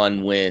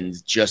 81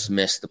 wins, just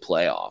missed the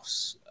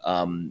playoffs.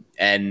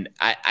 And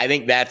I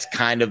think that's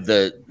kind of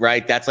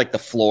that's like the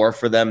floor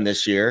for them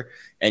this year.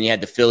 And you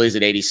had the Phillies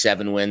at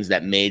 87 wins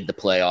that made the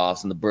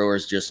playoffs, and the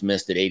Brewers just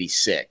missed at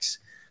 86.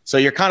 So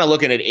you're kind of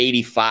looking at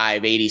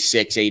 85,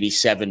 86,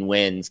 87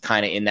 wins,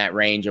 kind of in that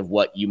range of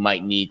what you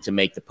might need to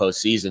make the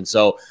postseason.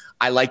 So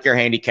I like your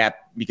handicap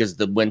because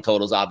the win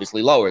total is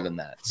obviously lower than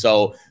that.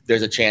 So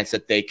there's a chance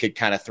that they could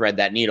kind of thread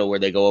that needle where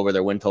they go over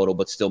their win total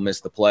but still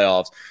miss the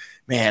playoffs.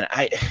 Man,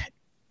 I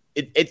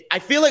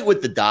feel like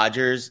with the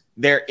Dodgers,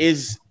 there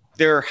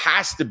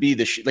has to be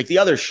the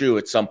other shoe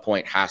at some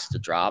point has to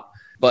drop.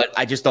 But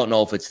I just don't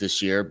know if it's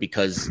this year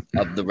because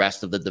of the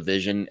rest of the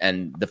division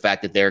and the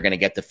fact that they're going to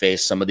get to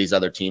face some of these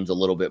other teams a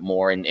little bit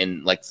more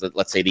in let's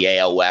say the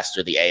AL West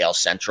or the AL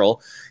Central,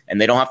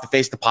 and they don't have to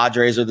face the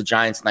Padres or the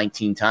Giants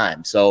 19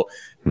 times. So,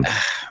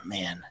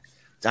 man,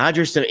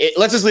 Dodgers.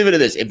 Let's just leave it at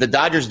this: if the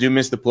Dodgers do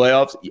miss the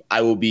playoffs,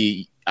 I will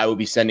be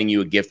sending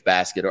you a gift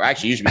basket, or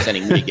actually you should be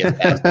sending me a gift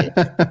basket.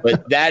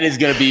 But that is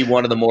going to be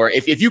one of the more,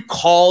 if you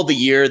call the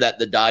year that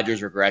the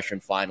Dodgers regression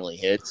finally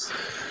hits,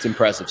 it's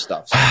impressive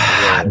stuff. So,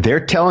 they're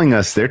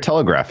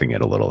telegraphing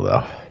it a little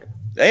though.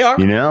 They are,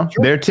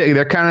 sure.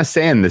 They're kind of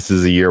saying this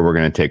is a year we're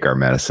going to take our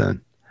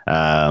medicine.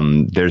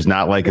 There's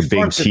not like a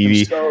big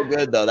TV. So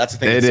good though. That's the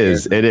thing.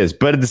 It is.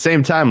 But at the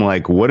same time,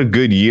 what a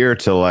good year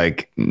to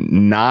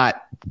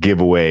not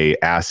give away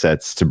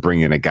assets to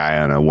bring in a guy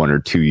on a 1 or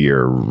 2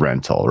 year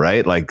rental,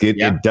 right?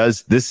 It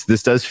does.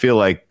 This does feel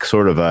like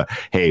sort of a,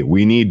 hey,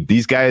 we need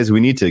these guys. We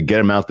need to get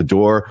them out the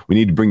door. We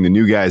need to bring the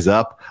new guys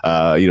up.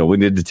 We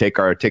need to take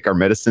our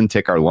medicine,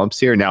 take our lumps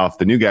here. Now, if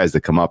the new guys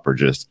that come up are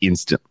just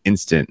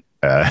instant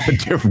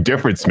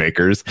difference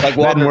makers,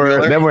 then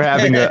we're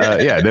having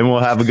then we'll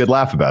have a good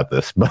laugh about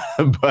this. But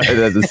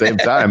at the same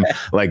time,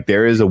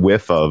 there is a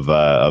whiff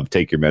of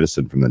take your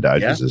medicine from the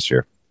Dodgers this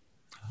year.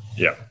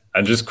 Yeah.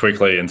 And just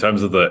quickly, in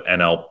terms of the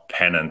NL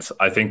pennant,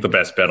 I think the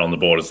best bet on the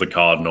board is the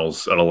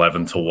Cardinals at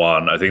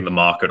 11-1. I think the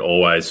market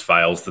always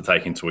fails to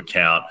take into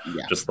account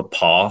just the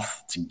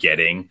path to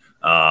getting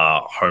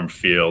home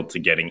field to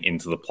getting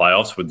into the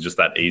playoffs with just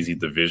that easy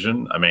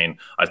division. I mean,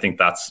 I think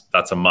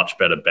that's a much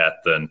better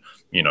bet than,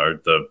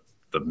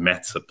 the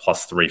Mets at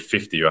plus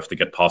 350. You have to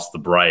get past the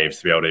Braves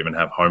to be able to even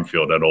have home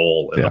field at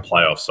all in the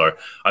playoffs. So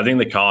I think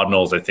the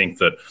Cardinals, I think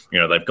that,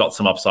 they've got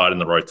some upside in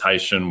the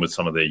rotation with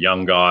some of their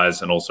young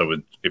guys. And also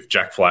with, if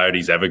Jack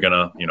Flaherty's ever going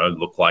to,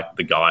 look like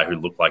the guy who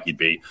looked like he'd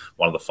be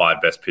one of the 5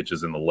 best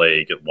pitchers in the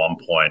league at one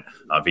point,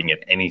 if he can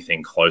get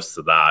anything close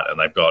to that. And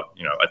they've got,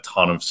 a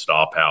ton of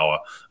star power,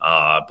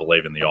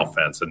 believe in the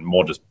offense and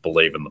more just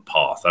believe in the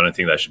path. I don't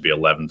think they should be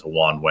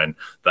 11-1 when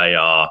they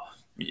are,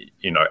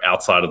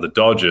 outside of the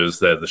Dodgers,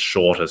 they're the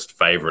shortest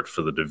favorite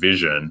for the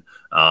division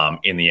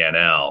in the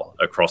NL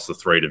across the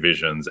 3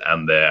 divisions,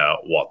 and they're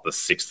the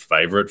 6th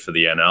favorite for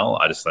the NL.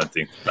 I just don't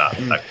think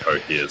that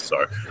coheres.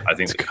 So I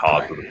think the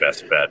Cards are the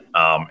best bet.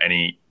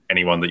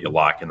 Anyone that you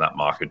like in that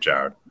market,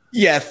 Jared?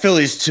 Yeah,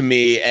 Phillies to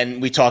me,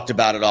 and we talked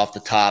about it off the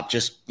top,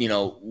 just,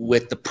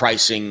 with the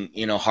pricing,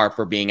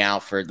 Harper being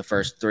out for the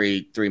first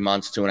 3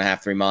 months,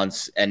 2.5, 3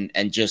 months, and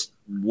just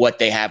what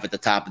they have at the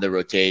top of the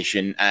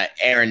rotation.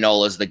 Aaron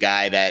Nola is the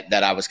guy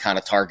that I was kind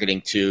of targeting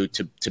to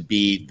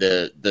be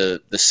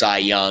the Cy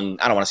Young,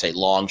 I don't want to say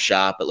long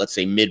shot, but let's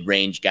say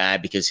mid-range guy,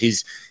 because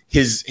his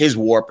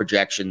WAR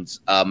projections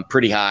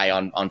pretty high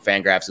on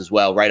Fangraphs as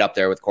well, right up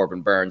there with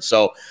Corbin Burns.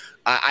 So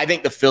I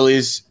think the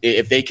Phillies,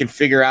 if they can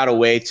figure out a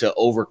way to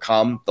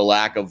overcome the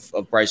lack of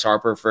Bryce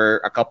Harper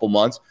for a couple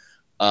months,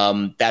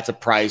 that's a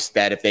price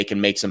that if they can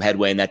make some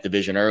headway in that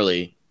division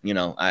early,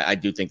 I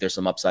do think there's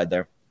some upside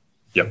there.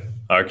 Yep.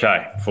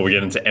 Okay. Before we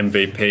get into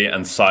MVP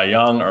and Cy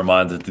Young, a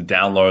reminder to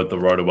download the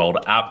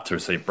RotoWorld app to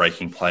receive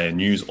breaking player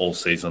news all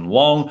season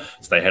long.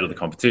 Stay ahead of the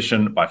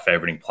competition by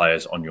favoriting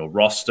players on your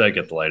roster.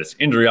 Get the latest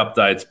injury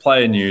updates,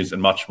 player news,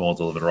 and much more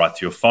delivered right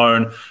to your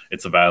phone.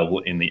 It's available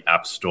in the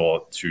App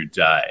Store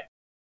today.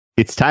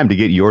 It's time to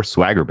get your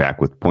swagger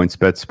back with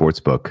PointsBet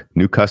Sportsbook.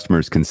 New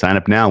customers can sign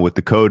up now with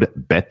the code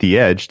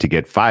BetTheEdge to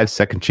get 5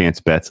 second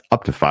chance bets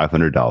up to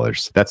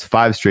 $500. That's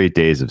 5 straight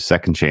days of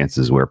second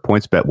chances where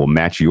PointsBet will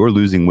match your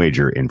losing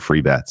wager in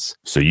free bets.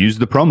 So use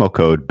the promo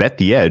code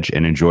BetTheEdge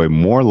and enjoy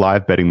more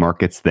live betting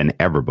markets than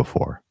ever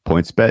before.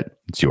 PointsBet,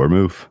 it's your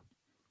move.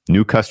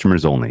 New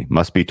customers only.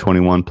 Must be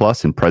 21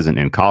 plus and present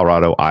in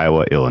Colorado,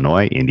 Iowa,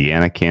 Illinois,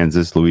 Indiana,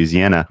 Kansas,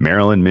 Louisiana,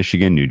 Maryland,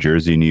 Michigan, New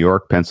Jersey, New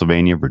York,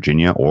 Pennsylvania,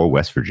 Virginia, or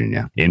West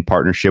Virginia. In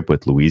partnership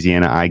with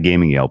Louisiana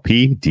iGaming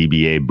LP,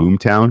 DBA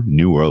Boomtown,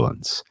 New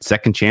Orleans.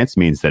 Second chance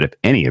means that if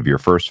any of your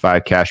first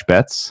 5 cash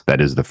bets, that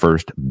is the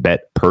first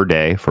bet per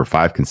day for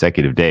 5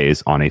 consecutive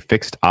days on a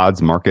fixed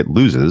odds market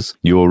loses,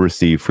 you will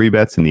receive free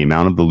bets in the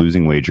amount of the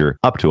losing wager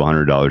up to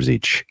 $100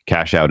 each.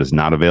 Cash out is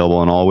not available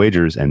on all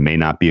wagers and may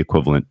not be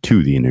equivalent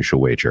to the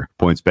initial wager.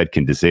 PointsBet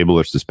can disable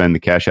or suspend the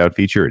cash out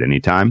feature at any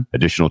time.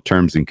 Additional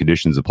terms and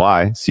conditions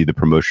apply. See the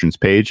promotions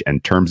page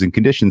and terms and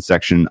conditions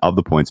section of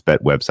the PointsBet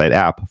website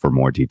app for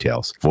more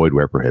details. Void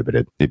where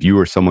prohibited. If you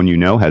or someone you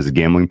know has a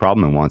gambling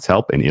problem and wants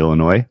help in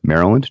Illinois,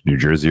 Maryland, New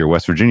Jersey, or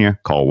West Virginia,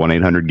 call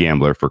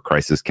 1-800-GAMBLER for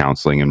crisis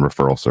counseling and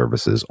referral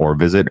services, or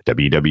visit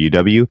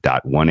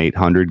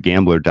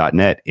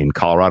www.1800gambler.net. In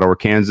Colorado or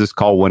Kansas,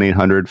 call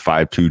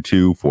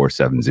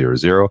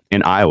 1-800-522-4700.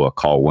 In Iowa,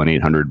 call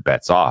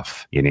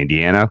 1-800-BETS-OFF. In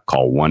Indiana,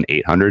 call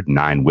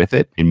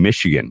 1-800-9-WITH-IT. In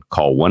Michigan,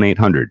 call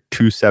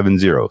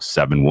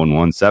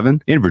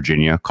 1-800-270-7117. In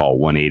Virginia, call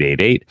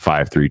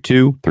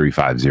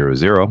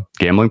 1-888-532-3500.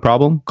 Gambling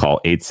problem? Call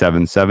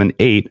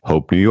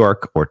 877-8-HOPE-NEW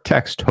YORK or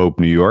text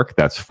HOPE New York.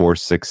 That's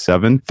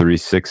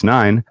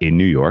 467-369. In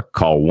New York,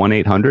 call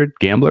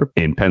 1-800-GAMBLER.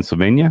 In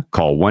Pennsylvania,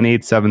 call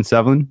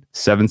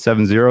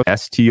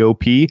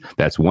 1-877-770-STOP.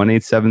 That's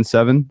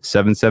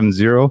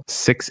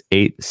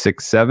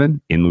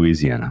 1-877-770-6867. In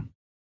Louisiana.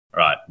 All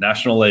right,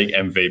 National League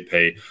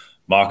MVP,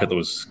 market that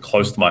was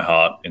close to my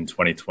heart in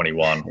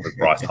 2021 with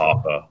Bryce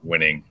Harper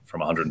winning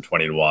from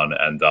 120-1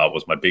 and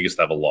was my biggest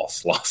ever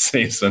loss last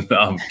season.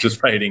 Just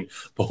fading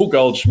Paul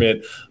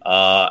Goldschmidt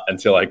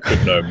until I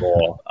could no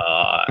more.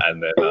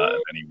 And then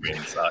he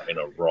wins in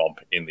a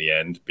romp in the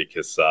end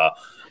because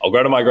I'll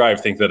go to my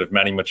grave think that if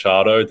Manny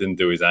Machado didn't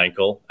do his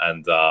ankle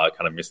and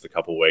kind of missed a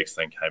couple of weeks,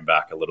 then came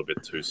back a little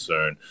bit too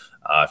soon,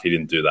 if he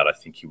didn't do that, I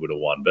think he would have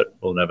won, but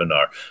we'll never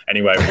know.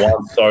 Anyway,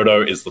 Juan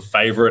Soto is the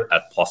favorite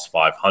at plus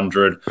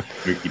 500.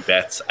 Mookie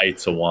Betts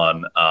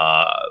 8-1.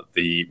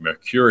 The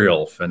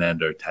Mercurial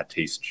Fernando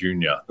Tatis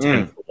Jr.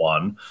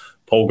 10-1.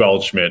 Paul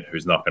Goldschmidt,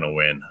 who's not going to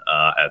win,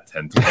 at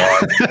 10-1.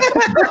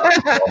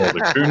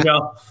 Ronald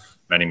Acuna,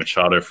 Manny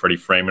Machado, Freddie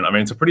Freeman. I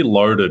mean, it's a pretty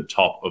loaded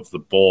top of the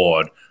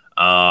board.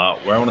 Where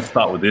I want to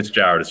start with this,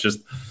 Jared, is just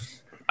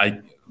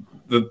the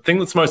thing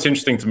that's most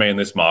interesting to me in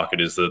this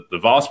market is that the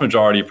vast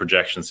majority of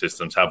projection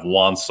systems have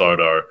Juan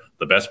Soto,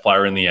 the best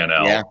player in the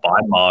NL, by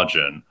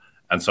margin.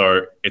 And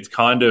so it's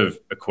kind of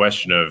a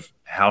question of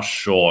how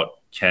short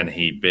can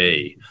he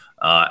be?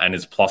 And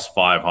is plus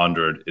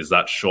 500, is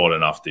that short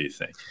enough, do you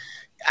think?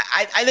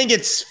 I think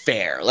it's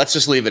fair. Let's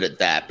just leave it at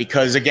that,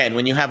 because again,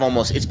 when you have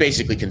it's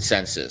basically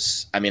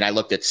consensus. I mean, I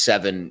looked at the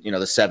 7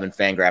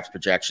 Fangraphs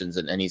projections,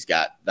 and he's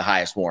got the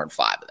highest WAR in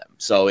 5 of them.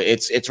 So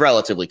it's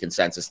relatively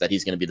consensus that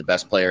he's going to be the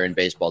best player in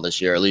baseball this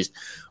year, at least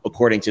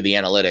according to the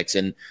analytics.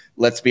 And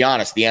let's be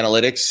honest, the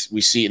analytics,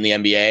 we see it in the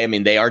NBA. I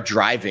mean, they are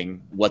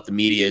driving what the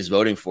media is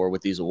voting for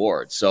with these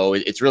awards. So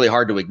it's really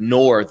hard to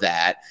ignore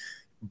that.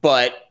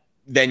 But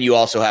then you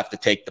also have to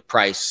take the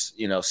price,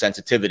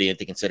 sensitivity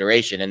into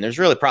consideration. And there's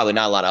really probably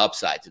not a lot of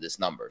upside to this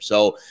number.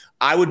 So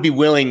I would be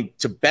willing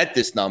to bet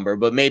this number,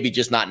 but maybe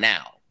just not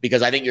now,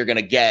 because I think you're going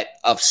to get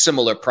a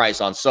similar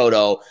price on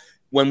Soto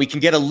when we can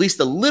get at least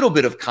a little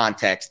bit of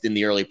context in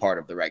the early part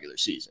of the regular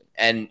season.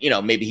 And,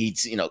 maybe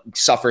he's,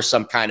 suffers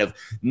some kind of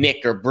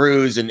nick or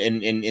bruise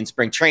in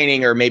spring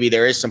training, or maybe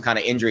there is some kind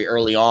of injury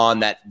early on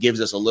that gives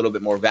us a little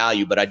bit more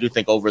value. But I do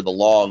think over the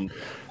long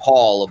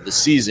haul of the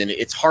season,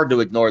 it's hard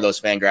to ignore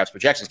those Fangraphs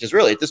projections, because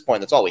really at this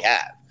point, that's all we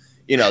have.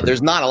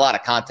 There's not a lot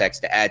of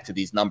context to add to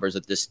these numbers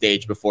at this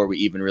stage before we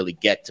even really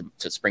get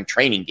to spring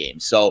training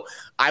games. So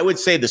I would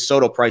say the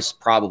Soto price is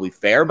probably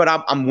fair, but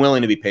I'm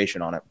willing to be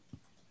patient on it.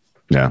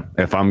 Yeah.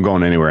 If I'm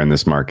going anywhere in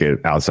this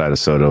market outside of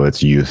Soto,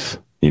 it's youth.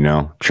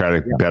 Try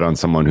to bet on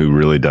someone who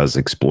really does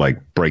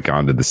break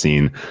onto the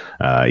scene,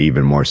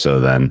 even more so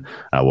than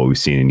what we've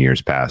seen in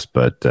years past.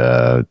 But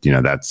that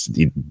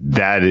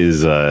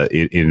is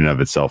in and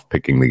of itself,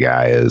 picking the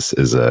guy is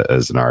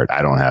an art.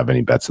 I don't have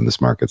any bets in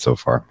this market so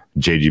far.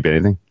 Jay, do you bet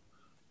anything?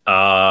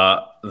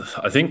 I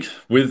think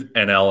with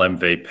NL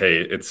MVP,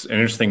 it's an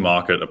interesting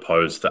market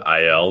opposed to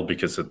AL,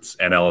 because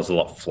NL is a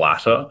lot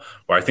flatter,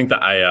 where I think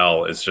the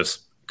AL is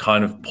just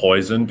kind of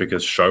poisoned,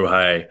 because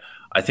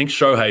I think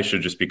Shohei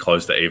should just be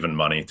close to even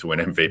money to win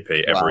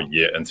MVP every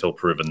year until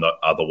proven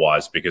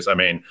otherwise. Because, I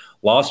mean,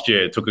 last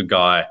year it took a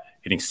guy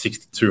hitting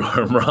 62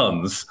 home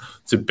runs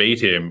to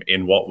beat him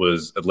in what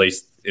was, at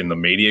least in the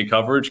media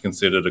coverage,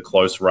 considered a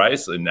close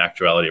race. In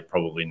actuality, it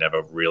probably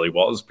never really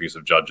was because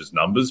of Judge's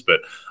numbers. But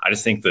I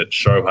just think that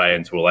Shohei,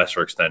 and to a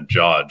lesser extent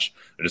Judge,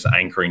 are just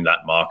anchoring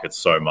that market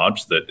so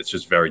much that it's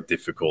just very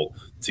difficult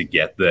to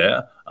get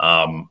there.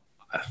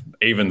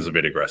 Even's a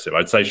bit aggressive.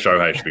 I'd say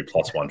Shohei should be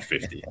plus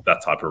 150,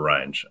 that type of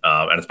range.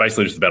 And it's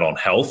basically just a bet on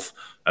health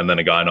and then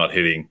a guy not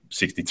hitting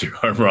 62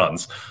 home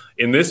runs.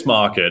 In this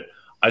market,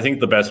 I think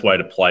the best way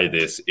to play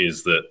this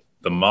is that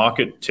the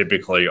market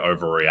typically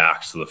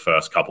overreacts to the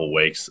first couple of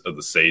weeks of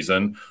the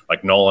season.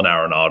 Like Nolan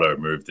Arenado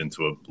moved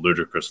into a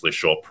ludicrously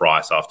short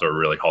price after a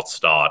really hot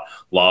start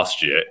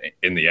last year.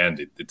 In the end,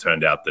 it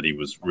turned out that he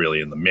was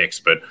really in the mix.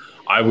 But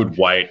I would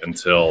wait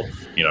until,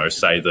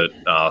 say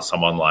that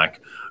someone like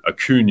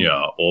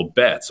Acuna or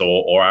Betts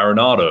or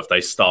Arenado, if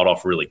they start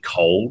off really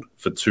cold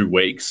for 2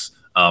 weeks,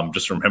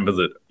 just remember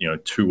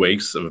that 2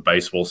 weeks of a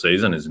baseball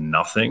season is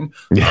nothing,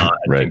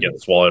 and can get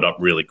swallowed up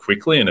really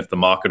quickly. And if the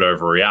market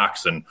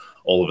overreacts and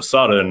all of a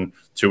sudden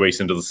 2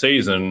 weeks into the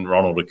season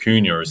Ronald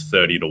Acuna is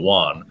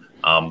 30-1,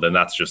 then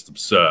that's just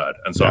absurd.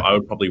 And so I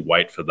would probably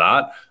wait for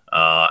that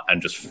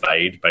and just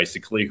fade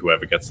basically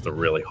whoever gets the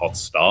really hot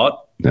start.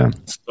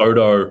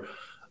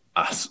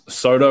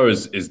 Soto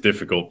is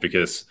difficult,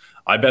 because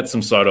I bet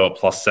some Soto at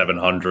plus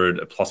 700,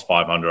 at plus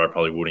 500. I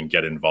probably wouldn't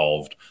get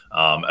involved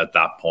at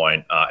that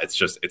point.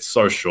 It's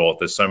so short.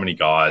 There's so many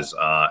guys,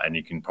 and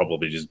you can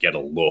probably just get a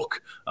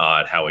look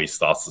at how he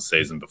starts the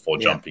season before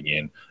jumping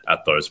in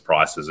at those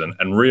prices.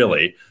 And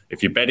really,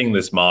 if you're betting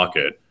this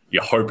market,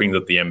 you're hoping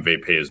that the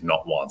MVP is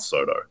not Juan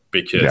Soto,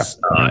 because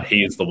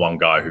he is the one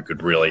guy who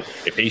could really,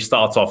 if he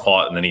starts off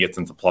hot and then he gets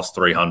into plus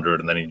 300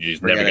 and then you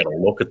just never get a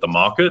look at the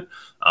market.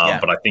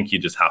 But I think you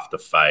just have to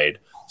fade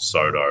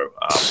Soto.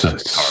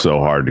 So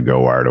hard to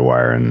go wire to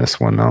wire in this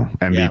one, though.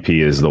 MVP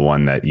is the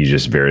one that you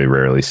just very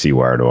rarely see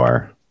wire to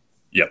wire.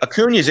 Yeah,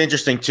 Acuna is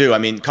interesting too. I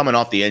mean, coming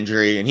off the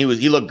injury, and he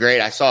looked great.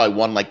 I saw he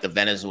won the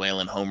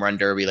Venezuelan home run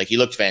derby. He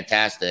looked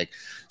fantastic.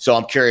 So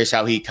I'm curious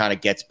how he kind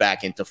of gets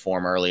back into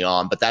form early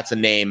on. But that's a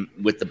name,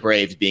 with the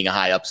Braves being a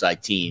high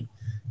upside team,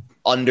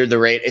 under the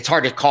radar. It's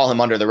hard to call him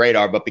under the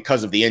radar, but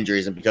because of the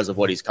injuries and because of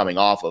what he's coming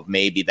off of,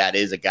 maybe that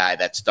is a guy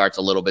that starts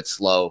a little bit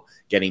slow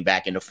getting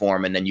back into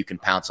form, and then you can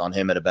pounce on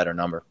him at a better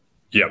number.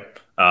 Yep.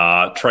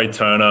 Trey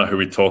Turner, who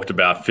we talked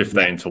about,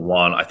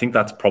 15-1. I think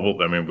that's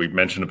probably, we've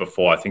mentioned it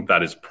before. I think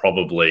that is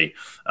probably,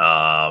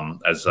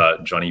 as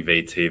Johnny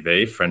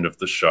VTV, friend of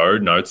the show,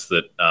 notes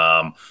that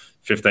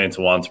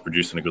 15-1 to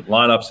producing a good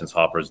lineup since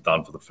Harper is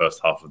done for the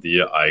first half of the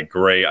year. I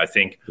agree. I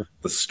think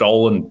the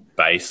stolen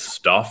base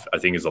stuff, I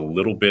think, is a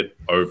little bit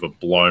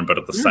overblown, but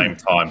at the same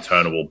time,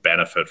 Turner will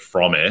benefit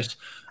from it.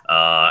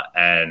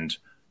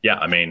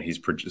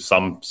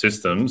 Some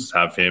systems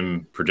have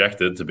him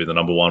projected to be the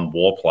number one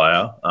WAR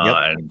player,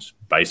 and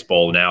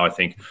baseball now, I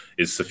think,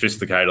 is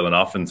sophisticated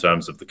enough in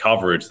terms of the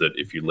coverage that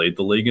if you lead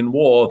the league in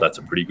WAR, that's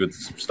a pretty good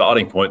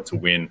starting point to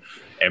win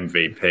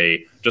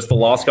MVP. Just the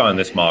last guy in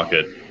this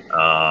market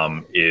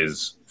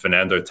is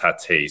Fernando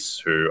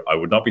Tatis, who I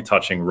would not be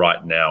touching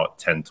right now at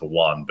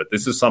 10-1. But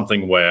this is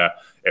something where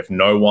if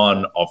no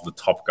one of the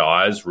top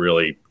guys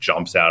really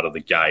jumps out of the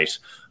gate,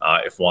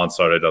 if Juan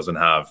Soto doesn't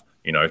have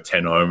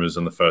 10 homers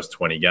in the first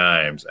 20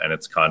 games, and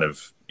it's kind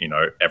of,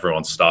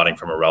 everyone's starting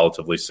from a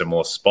relatively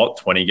similar spot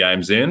 20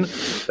 games in,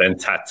 then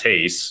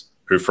Tatis,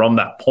 who from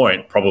that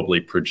point probably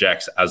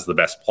projects as the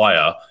best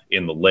player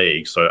in the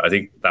league. So I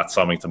think that's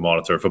something to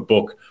monitor. If a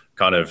book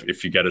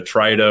if you get a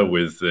trader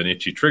with an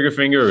itchy trigger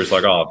finger who's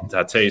like, oh,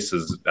 Tatis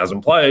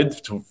hasn't played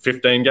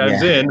 15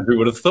 games in, who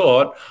would have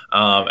thought,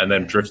 and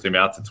then drift him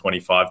out to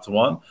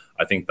 25-1,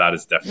 I think that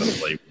is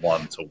definitely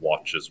one to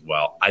watch as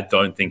well. I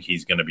don't think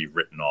he's going to be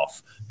written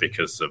off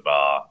because of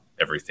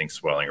everything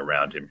swirling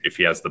around him. If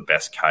he has the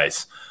best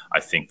case,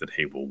 I think that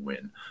he will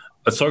win.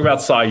 Let's talk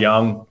about Cy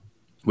Young,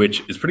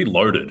 which is pretty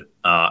loaded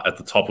at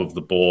the top of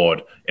the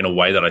board in a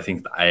way that I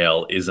think the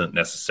AL isn't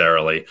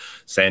necessarily.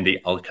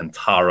 Sandy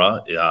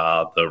Alcantara,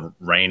 the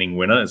reigning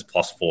winner, is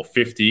plus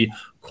 450.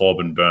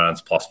 Corbin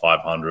Burns, plus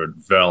 500.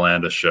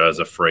 Verlander,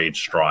 Scherzer, Fried,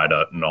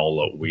 Strider,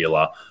 Nola,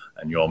 Wheeler,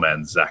 and your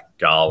man, Zach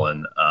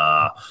Gallen.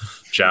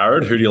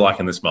 Jared, who do you like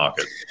in this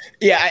market?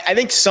 Yeah, I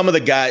think some of the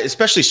guys,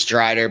 especially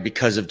Strider,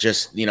 because of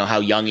just, how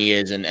young he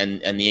is and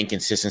the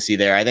inconsistency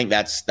there, I think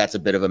that's a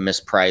bit of a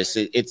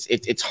misprice.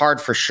 It's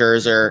hard for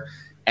Scherzer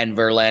and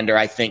Verlander,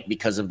 I think,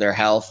 because of their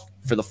health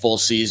for the full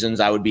seasons.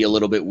 I would be a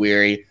little bit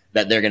weary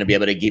that they're going to be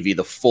able to give you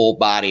the full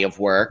body of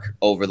work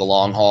over the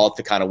long haul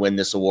to kind of win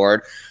this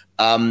award.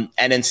 And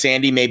then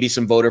Sandy, maybe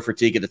some voter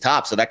fatigue at the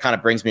top. So that kind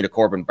of brings me to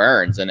Corbin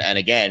Burns. And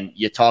again,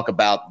 you talk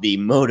about the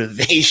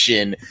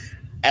motivation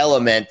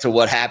element to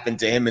what happened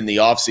to him in the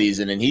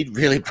offseason, and he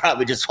really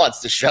probably just wants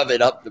to shove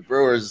it up the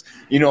Brewers,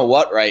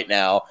 right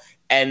now.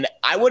 And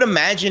I would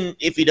imagine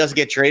if he doesn't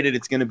get traded,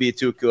 it's going to be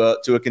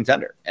to a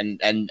contender. And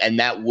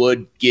that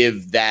would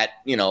give that,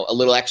 a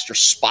little extra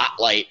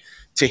spotlight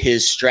to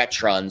his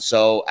stretch run.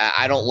 So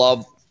I don't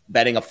love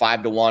betting a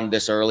 5-1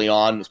 this early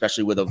on,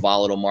 especially with a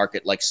volatile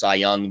market like Cy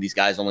Young. These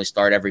guys only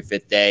start every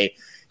fifth day.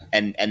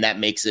 And that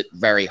makes it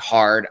very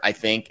hard, I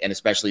think, and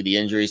especially the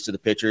injuries to the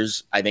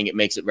pitchers. I think it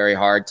makes it very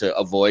hard to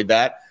avoid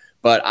that.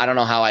 But I don't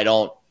know how I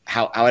don't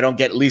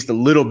get at least a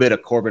little bit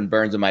of Corbin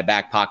Burns in my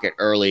back pocket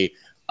early,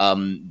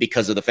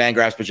 because of the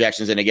Fangraphs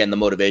projections and, again, the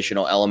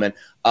motivational element.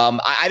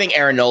 I think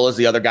Aaron Nola is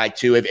the other guy,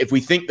 too. If we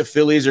think the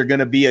Phillies are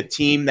going to be a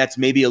team that's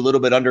maybe a little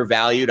bit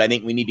undervalued, I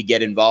think we need to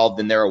get involved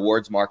in their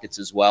awards markets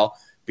as well,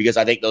 because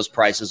I think those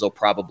prices will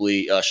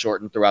probably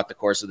shorten throughout the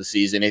course of the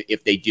season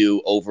if they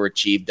do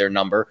overachieve their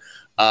number.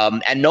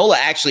 And Nola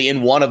actually,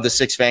 in one of the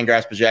 6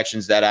 Fangraphs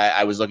projections that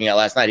I was looking at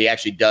last night, he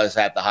actually does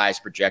have the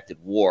highest projected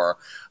WAR.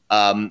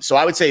 So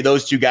I would say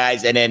those two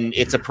guys, and then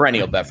it's a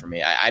perennial bet for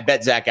me. I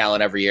bet Zach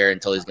Gallen every year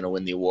until he's going to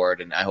win the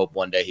award, and I hope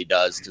one day he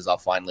does, because I'll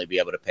finally be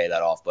able to pay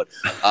that off. But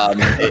I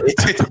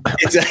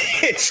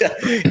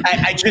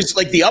just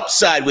like the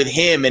upside with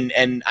him,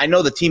 and I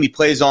know the team he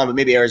plays on, but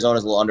maybe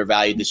Arizona's a little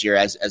undervalued this year,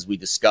 as we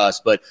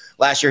discussed. But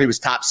last year he was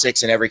top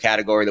 6 in every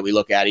category that we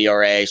look at: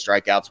 ERA,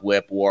 strikeouts,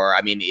 WHIP, WAR.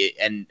 I mean,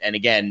 and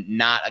again,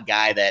 not a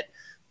guy that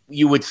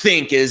you would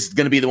think is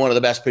going to be one of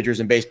the best pitchers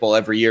in baseball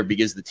every year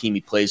because of the team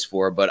he plays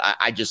for. But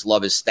I just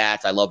love his stats.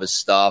 I love his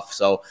stuff.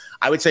 So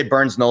I would say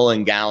Burns, Nola,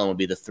 and Gallen would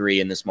be the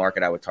 3 in this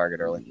market I would target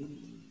early.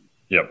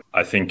 Yep.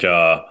 I think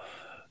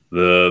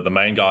the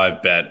main guy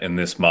I've bet in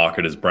this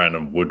market is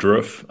Brandon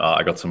Woodruff.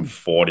 I got some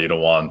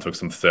 40-1, took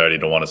some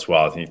 30-1 as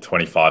well. I think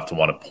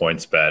 25-1 a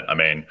points bet. I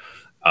mean,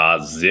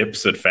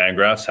 Zips at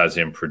Fangraphs has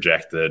him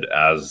projected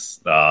as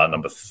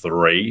number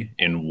 3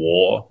 in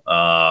WAR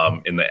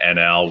in the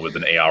NL with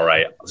an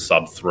ERA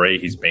sub 3.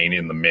 He's been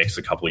in the mix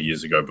a couple of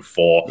years ago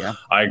before. Yeah.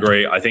 I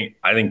agree. I think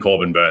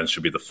Corbin Burns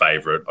should be the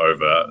favorite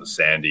over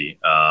Sandy.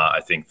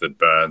 I think that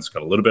Burns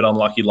got a little bit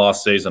unlucky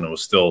last season and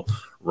was still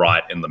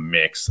right in the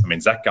mix. I mean,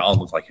 Zach Gallen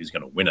looked like he was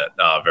going to win it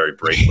very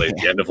briefly at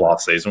the end of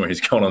last season, where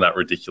he's going on that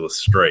ridiculous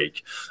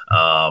streak.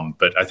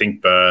 But I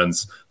think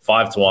Burns,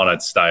 5-1,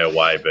 I'd stay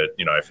away. But,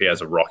 if he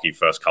has a rocky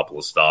first couple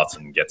of starts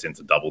and gets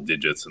into double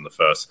digits in the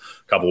first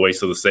couple of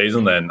weeks of the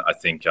season, then I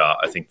think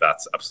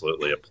that's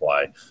absolutely a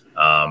play.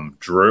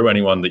 Drew,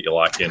 anyone that you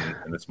like in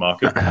this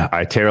market?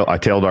 I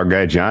tailed our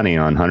guy Johnny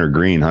on Hunter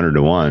Green,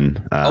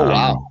 100-1. Oh,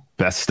 wow.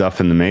 Best stuff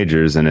in the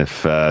majors. And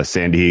if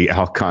Sandy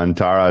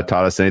Alcantara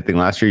taught us anything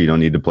last year, you don't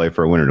need to play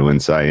for a winner to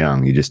win Cy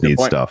Young. You just need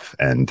stuff.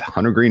 And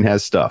Hunter Green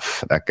has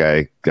stuff. That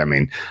guy, I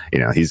mean,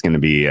 he's going to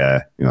be,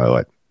 how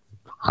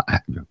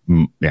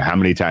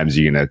many times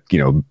are you going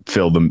to,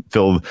 fill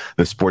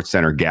the Sports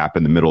Center gap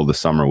in the middle of the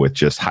summer with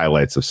just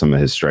highlights of some of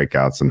his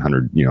strikeouts and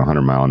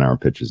 100 mile an hour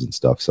pitches and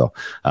stuff. So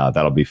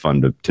that'll be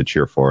fun to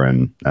cheer for.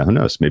 And who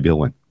knows, maybe he'll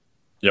win.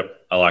 Yep,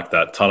 I like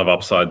that. Ton of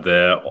upside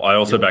there. I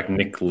also back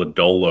Nick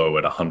Lodolo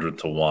at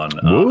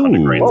 100-1. Hunter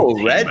Green's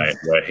teammate,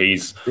 where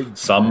he's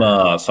some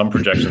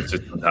projection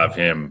systems have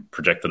him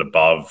projected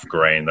above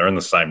Green. They're in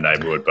the same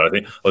neighborhood, but I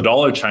think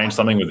Lodolo changed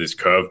something with his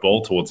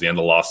curveball towards the end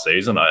of last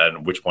season,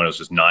 at which point it was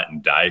just night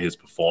and day, his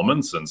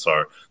performance. And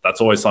so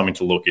that's always something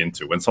to look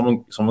into. When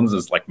someone's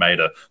just like made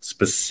a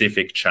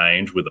specific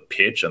change with a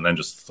pitch and then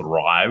just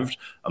thrived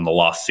in the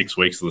last 6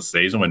 weeks of the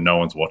season when no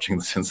one's watching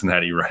the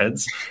Cincinnati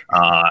Reds.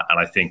 And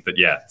I think that,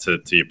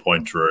 to your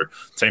point, Drew,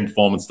 team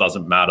performance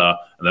doesn't matter.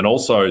 And then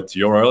also to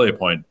your earlier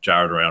point,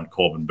 Jared, around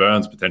Corbin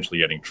Burns potentially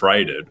getting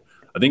traded,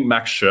 I think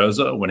Max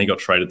Scherzer, when he got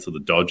traded to the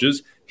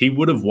Dodgers, he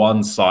would have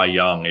won Cy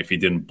Young if he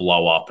didn't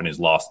blow up in his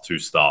last 2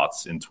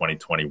 starts in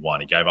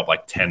 2021. He gave up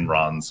like 10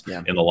 runs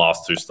in the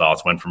last 2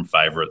 starts, went from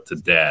favorite to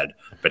dead.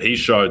 But he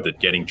showed that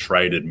getting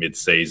traded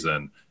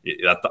mid-season,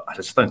 I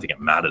just don't think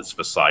it matters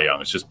for Cy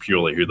Young. It's just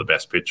purely who the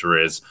best pitcher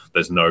is.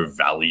 There's no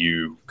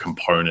value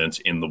component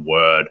in the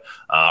word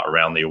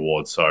around the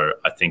award. So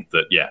I think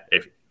that,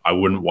 if I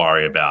wouldn't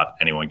worry about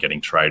anyone getting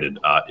traded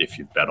if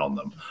you've bet on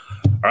them.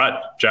 All right,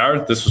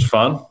 Jared, this was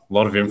fun. A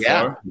lot of info.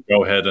 Yeah.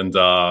 Go ahead and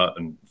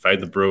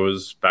fade the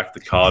Brewers, back the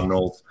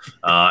Cardinals,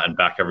 and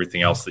back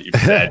everything else that you've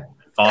said.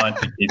 Fine.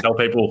 Can you tell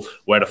people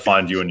where to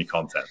find you and your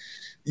content?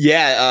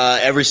 Yeah,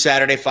 every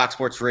Saturday, Fox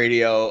Sports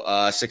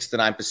Radio, 6 to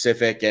 9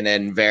 Pacific, and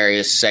then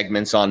various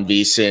segments on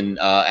VSiN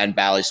and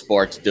Bally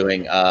Sports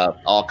doing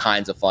all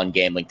kinds of fun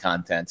gambling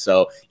content.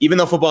 So even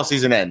though football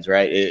season ends,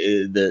 right,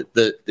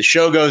 the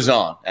show goes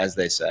on, as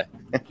they say.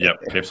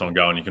 Yep, keeps on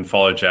going. You can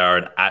follow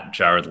Jared at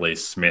Jared Lee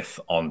Smith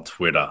on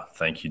Twitter.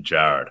 Thank you,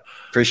 Jared.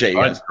 Appreciate you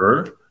guys. All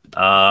right, Drew.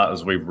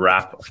 As we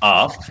wrap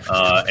up,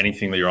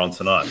 anything that you're on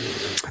tonight?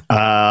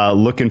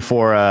 Looking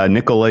for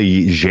Nicola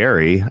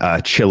Jerry,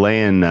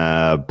 Chilean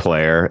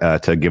player,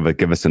 to give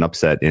us an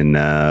upset in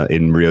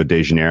Rio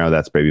de Janeiro.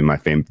 That's maybe my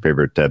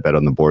favorite bet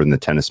on the board in the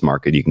tennis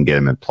market. You can get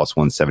him at plus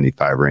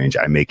 175 range.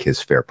 I make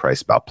his fair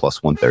price about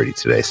plus 130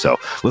 today. So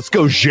let's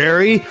go,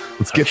 Jerry.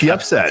 Let's get the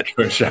upset.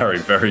 Jerry,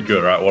 very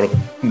good. All right, what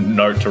a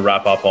note to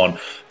wrap up on.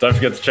 Don't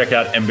forget to check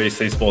out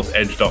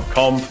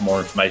NBCSportsEdge.com for more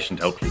information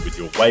to help you with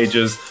your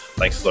wagers.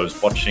 Thanks to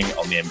those watching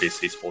on the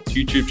NBC Sports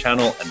YouTube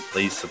channel, and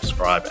please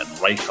subscribe and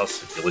rate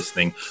us if you're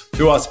listening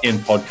to us in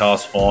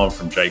podcast form.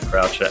 From Jay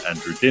Croucher and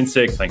Drew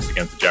Dinsick, thanks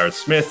again to Jared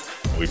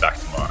Smith. We'll be back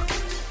tomorrow.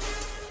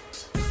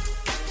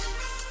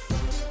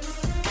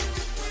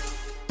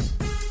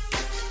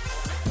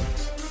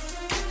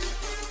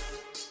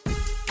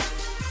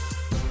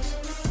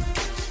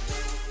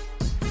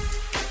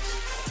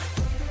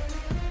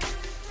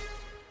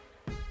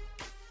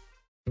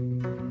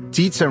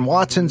 Dietz &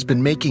 Watson's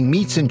been making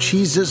meats and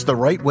cheeses the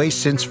right way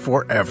since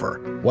forever.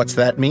 What's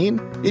that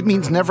mean? It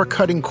means never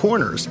cutting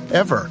corners,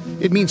 ever.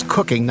 It means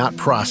cooking, not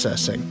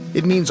processing.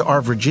 It means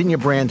our Virginia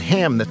brand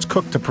ham that's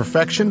cooked to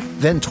perfection,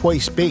 then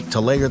twice baked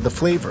to layer the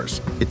flavors.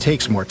 It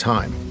takes more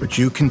time, but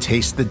you can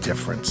taste the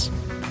difference.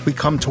 We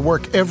come to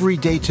work every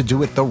day to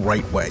do it the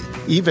right way,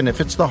 even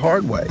if it's the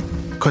hard way.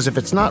 Because if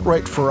it's not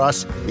right for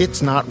us,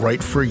 it's not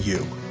right for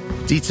you.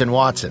 Dietz &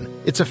 Watson,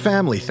 it's a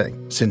family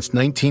thing since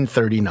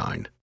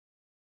 1939.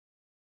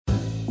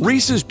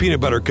 Reese's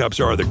Peanut Butter Cups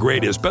are the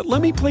greatest, but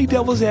let me play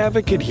devil's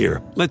advocate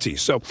here. Let's see.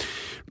 So,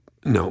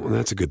 no,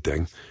 that's a good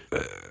thing.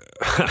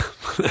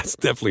 That's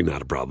definitely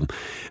not a problem.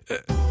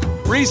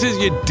 Reese's,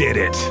 you did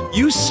it.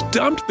 You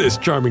stumped this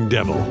charming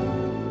devil.